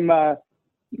next time.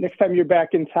 Next time you're back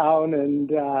in town,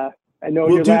 and I know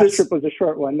your last trip was a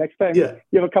short one. Next time you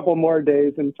have a couple more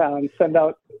days in town, send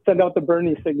out the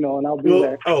Bernie signal, and I'll be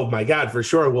there. Oh my God, for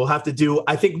sure. We'll have to do.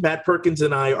 I think Matt Perkins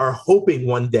and I are hoping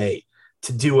one day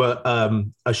to do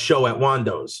a show at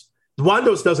Wando's.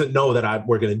 Wando's doesn't know that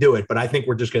we're going to do it, but I think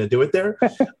we're just going to do it there.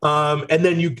 And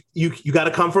then you got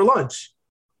to come for lunch,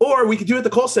 or we could do it at the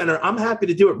call center. I'm happy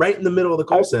to do it right in the middle of the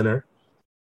call center.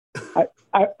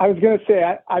 I was going to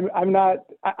say I'm not.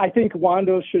 I think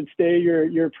Wando's should stay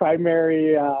your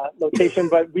primary location,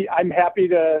 but I'm happy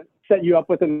to set you up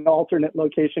with an alternate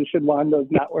location should Wando's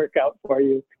not work out for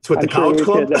you. It's with the College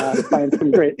Club. Could, find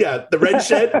some great. Yeah, the Red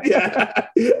Shed. Yeah,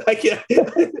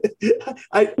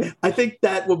 I think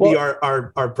that will be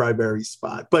our primary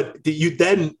spot. But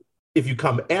if you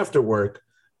come after work,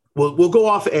 we'll go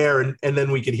off air and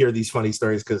then we can hear these funny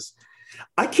stories because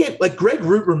I can't. Like Greg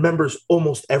Root remembers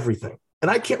almost everything,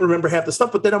 and I can't remember half the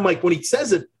stuff. But then I'm like, when he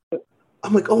says it,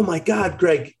 I'm like, oh my God,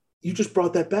 Greg, you just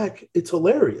brought that back. It's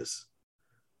hilarious.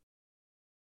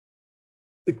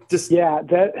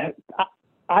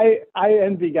 I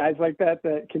envy guys like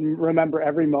that can remember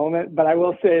every moment. But I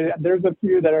will say there's a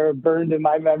few that are burned in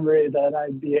my memory that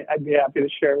I'd be happy to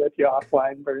share with you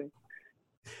offline, Bernie.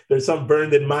 There's some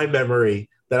burned in my memory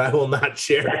that I will not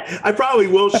share. I probably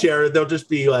will share it. They'll just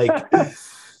be like,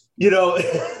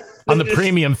 on the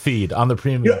premium feed.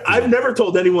 I've never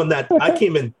told anyone that I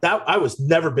came in. That I was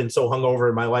never been so hungover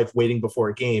in my life waiting before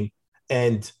a game,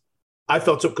 and I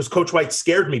felt so because Coach White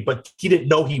scared me, but he didn't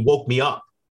know he woke me up.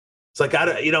 It's like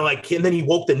and then he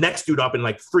woke the next dude up and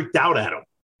like freaked out at him,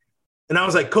 and I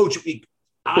was like, Coach,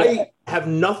 I have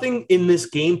nothing in this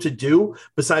game to do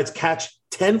besides catch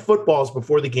 10 footballs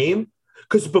before the game.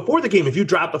 Because before the game, if you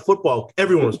dropped a football,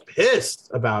 everyone was pissed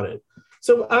about it.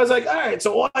 So I was like, all right,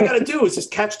 so all I got to do is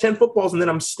just catch 10 footballs, and then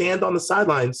I'm stand on the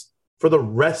sidelines for the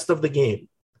rest of the game.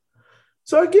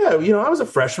 So, I was a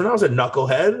freshman. I was a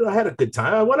knucklehead. I had a good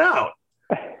time. I went out.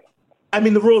 I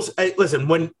mean, the rules, listen,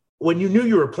 when you knew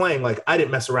you were playing, like, I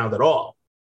didn't mess around at all.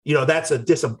 That's I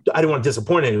didn't want to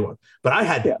disappoint anyone. But I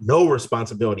had no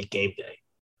responsibility game day.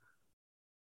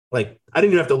 Like, I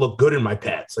didn't even have to look good in my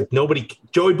pads. Like,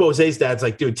 Joey Bose's dad's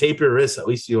like, dude, tape your wrists. At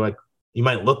least you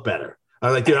might look better. I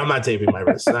was like, dude, I'm not taping my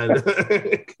wrists.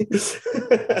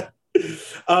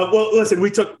 Well, listen,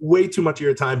 we took way too much of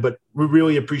your time, but we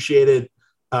really appreciate it.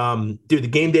 Dude, the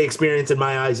game day experience in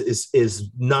my eyes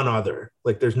is none other.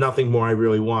 Like, there's nothing more I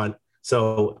really want.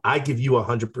 So I give you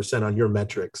 100% on your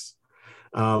metrics.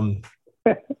 And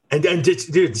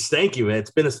just, dude, thank you, man.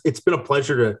 It's been a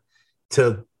pleasure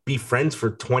to be friends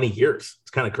for 20 years. It's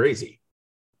kind of crazy.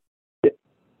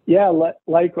 Yeah,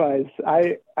 likewise.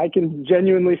 I can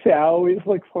genuinely say I always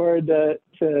look forward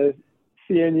to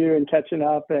seeing you and catching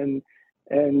up, and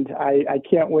I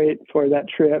can't wait for that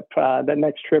trip, that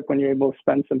next trip when you're able to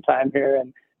spend some time here.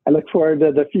 And I look forward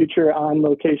to the future On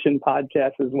Location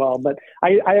podcast as well. But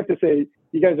I have to say,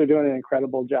 you guys are doing an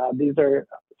incredible job. These are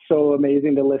so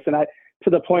amazing to listen. To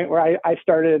the point where I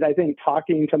started, I think,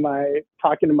 talking to my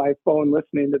phone,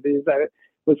 listening to these. I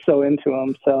was so into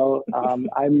them. So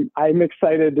I'm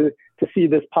excited to see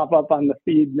this pop up on the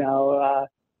feed now.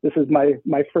 This is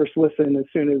my first listen as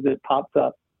soon as it pops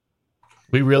up.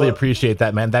 We really appreciate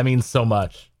that, man. That means so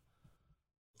much.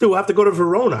 Dude, we'll have to go to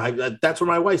Verona. That's where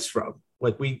my wife's from.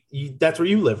 Like that's where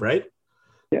you live, right?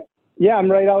 Yeah,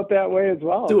 I'm right out that way as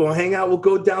well. Dude, we'll hang out. We'll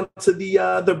go down to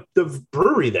the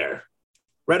brewery there.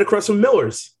 Right across from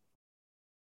Miller's.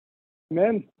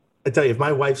 Man, I tell you, if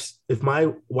my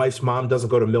wife's mom doesn't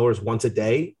go to Miller's once a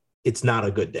day, it's not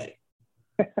a good day.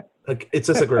 Like, it's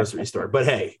just a grocery store. But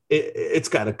hey, it's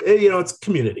got it's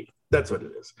community. That's what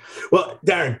it is. Well,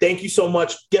 Darren, thank you so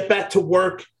much. Get back to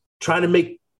work, trying to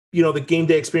make the game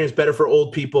day experience better for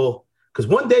old people. Because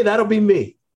one day that'll be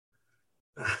me.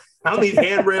 I'll need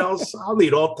handrails. I'll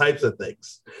need all types of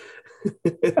things.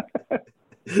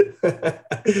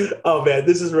 Oh man,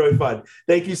 this is really fun.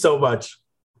 Thank you so much.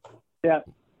 Yeah,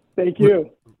 thank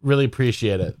you. Really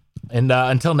appreciate it. And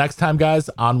until next time, guys,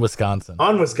 on Wisconsin.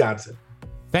 On Wisconsin.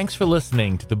 Thanks for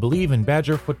listening to the Believe in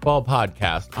Badger Football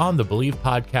podcast on the Believe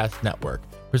Podcast Network,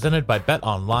 presented by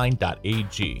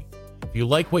betonline.ag. If you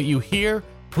like what you hear,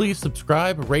 please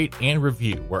subscribe, rate, and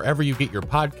review wherever you get your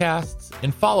podcasts,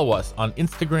 and follow us on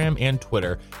Instagram and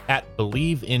Twitter at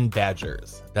Believe in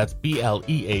Badgers. That's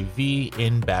BLEAV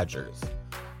in Badgers.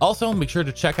 Also, make sure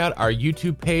to check out our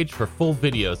YouTube page for full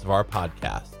videos of our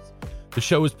podcasts. The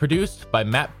show is produced by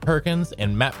Matt Perkins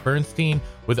and Matt Bernstein,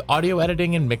 with audio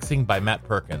editing and mixing by Matt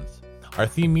Perkins. Our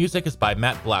theme music is by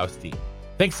Matt Blaustein.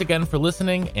 Thanks again for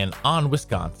listening, and on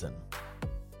Wisconsin.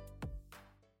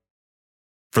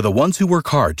 For the ones who work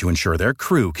hard to ensure their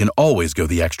crew can always go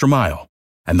the extra mile,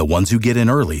 and the ones who get in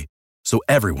early so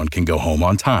everyone can go home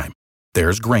on time,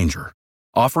 there's Grainger,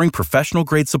 offering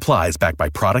professional-grade supplies backed by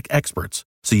product experts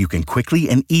so you can quickly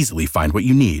and easily find what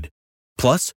you need.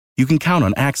 Plus, you can count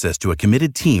on access to a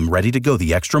committed team ready to go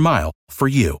the extra mile for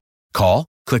you. Call,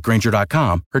 click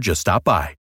Grainger.com, or just stop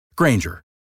by. Grainger,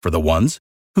 for the ones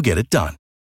who get it done.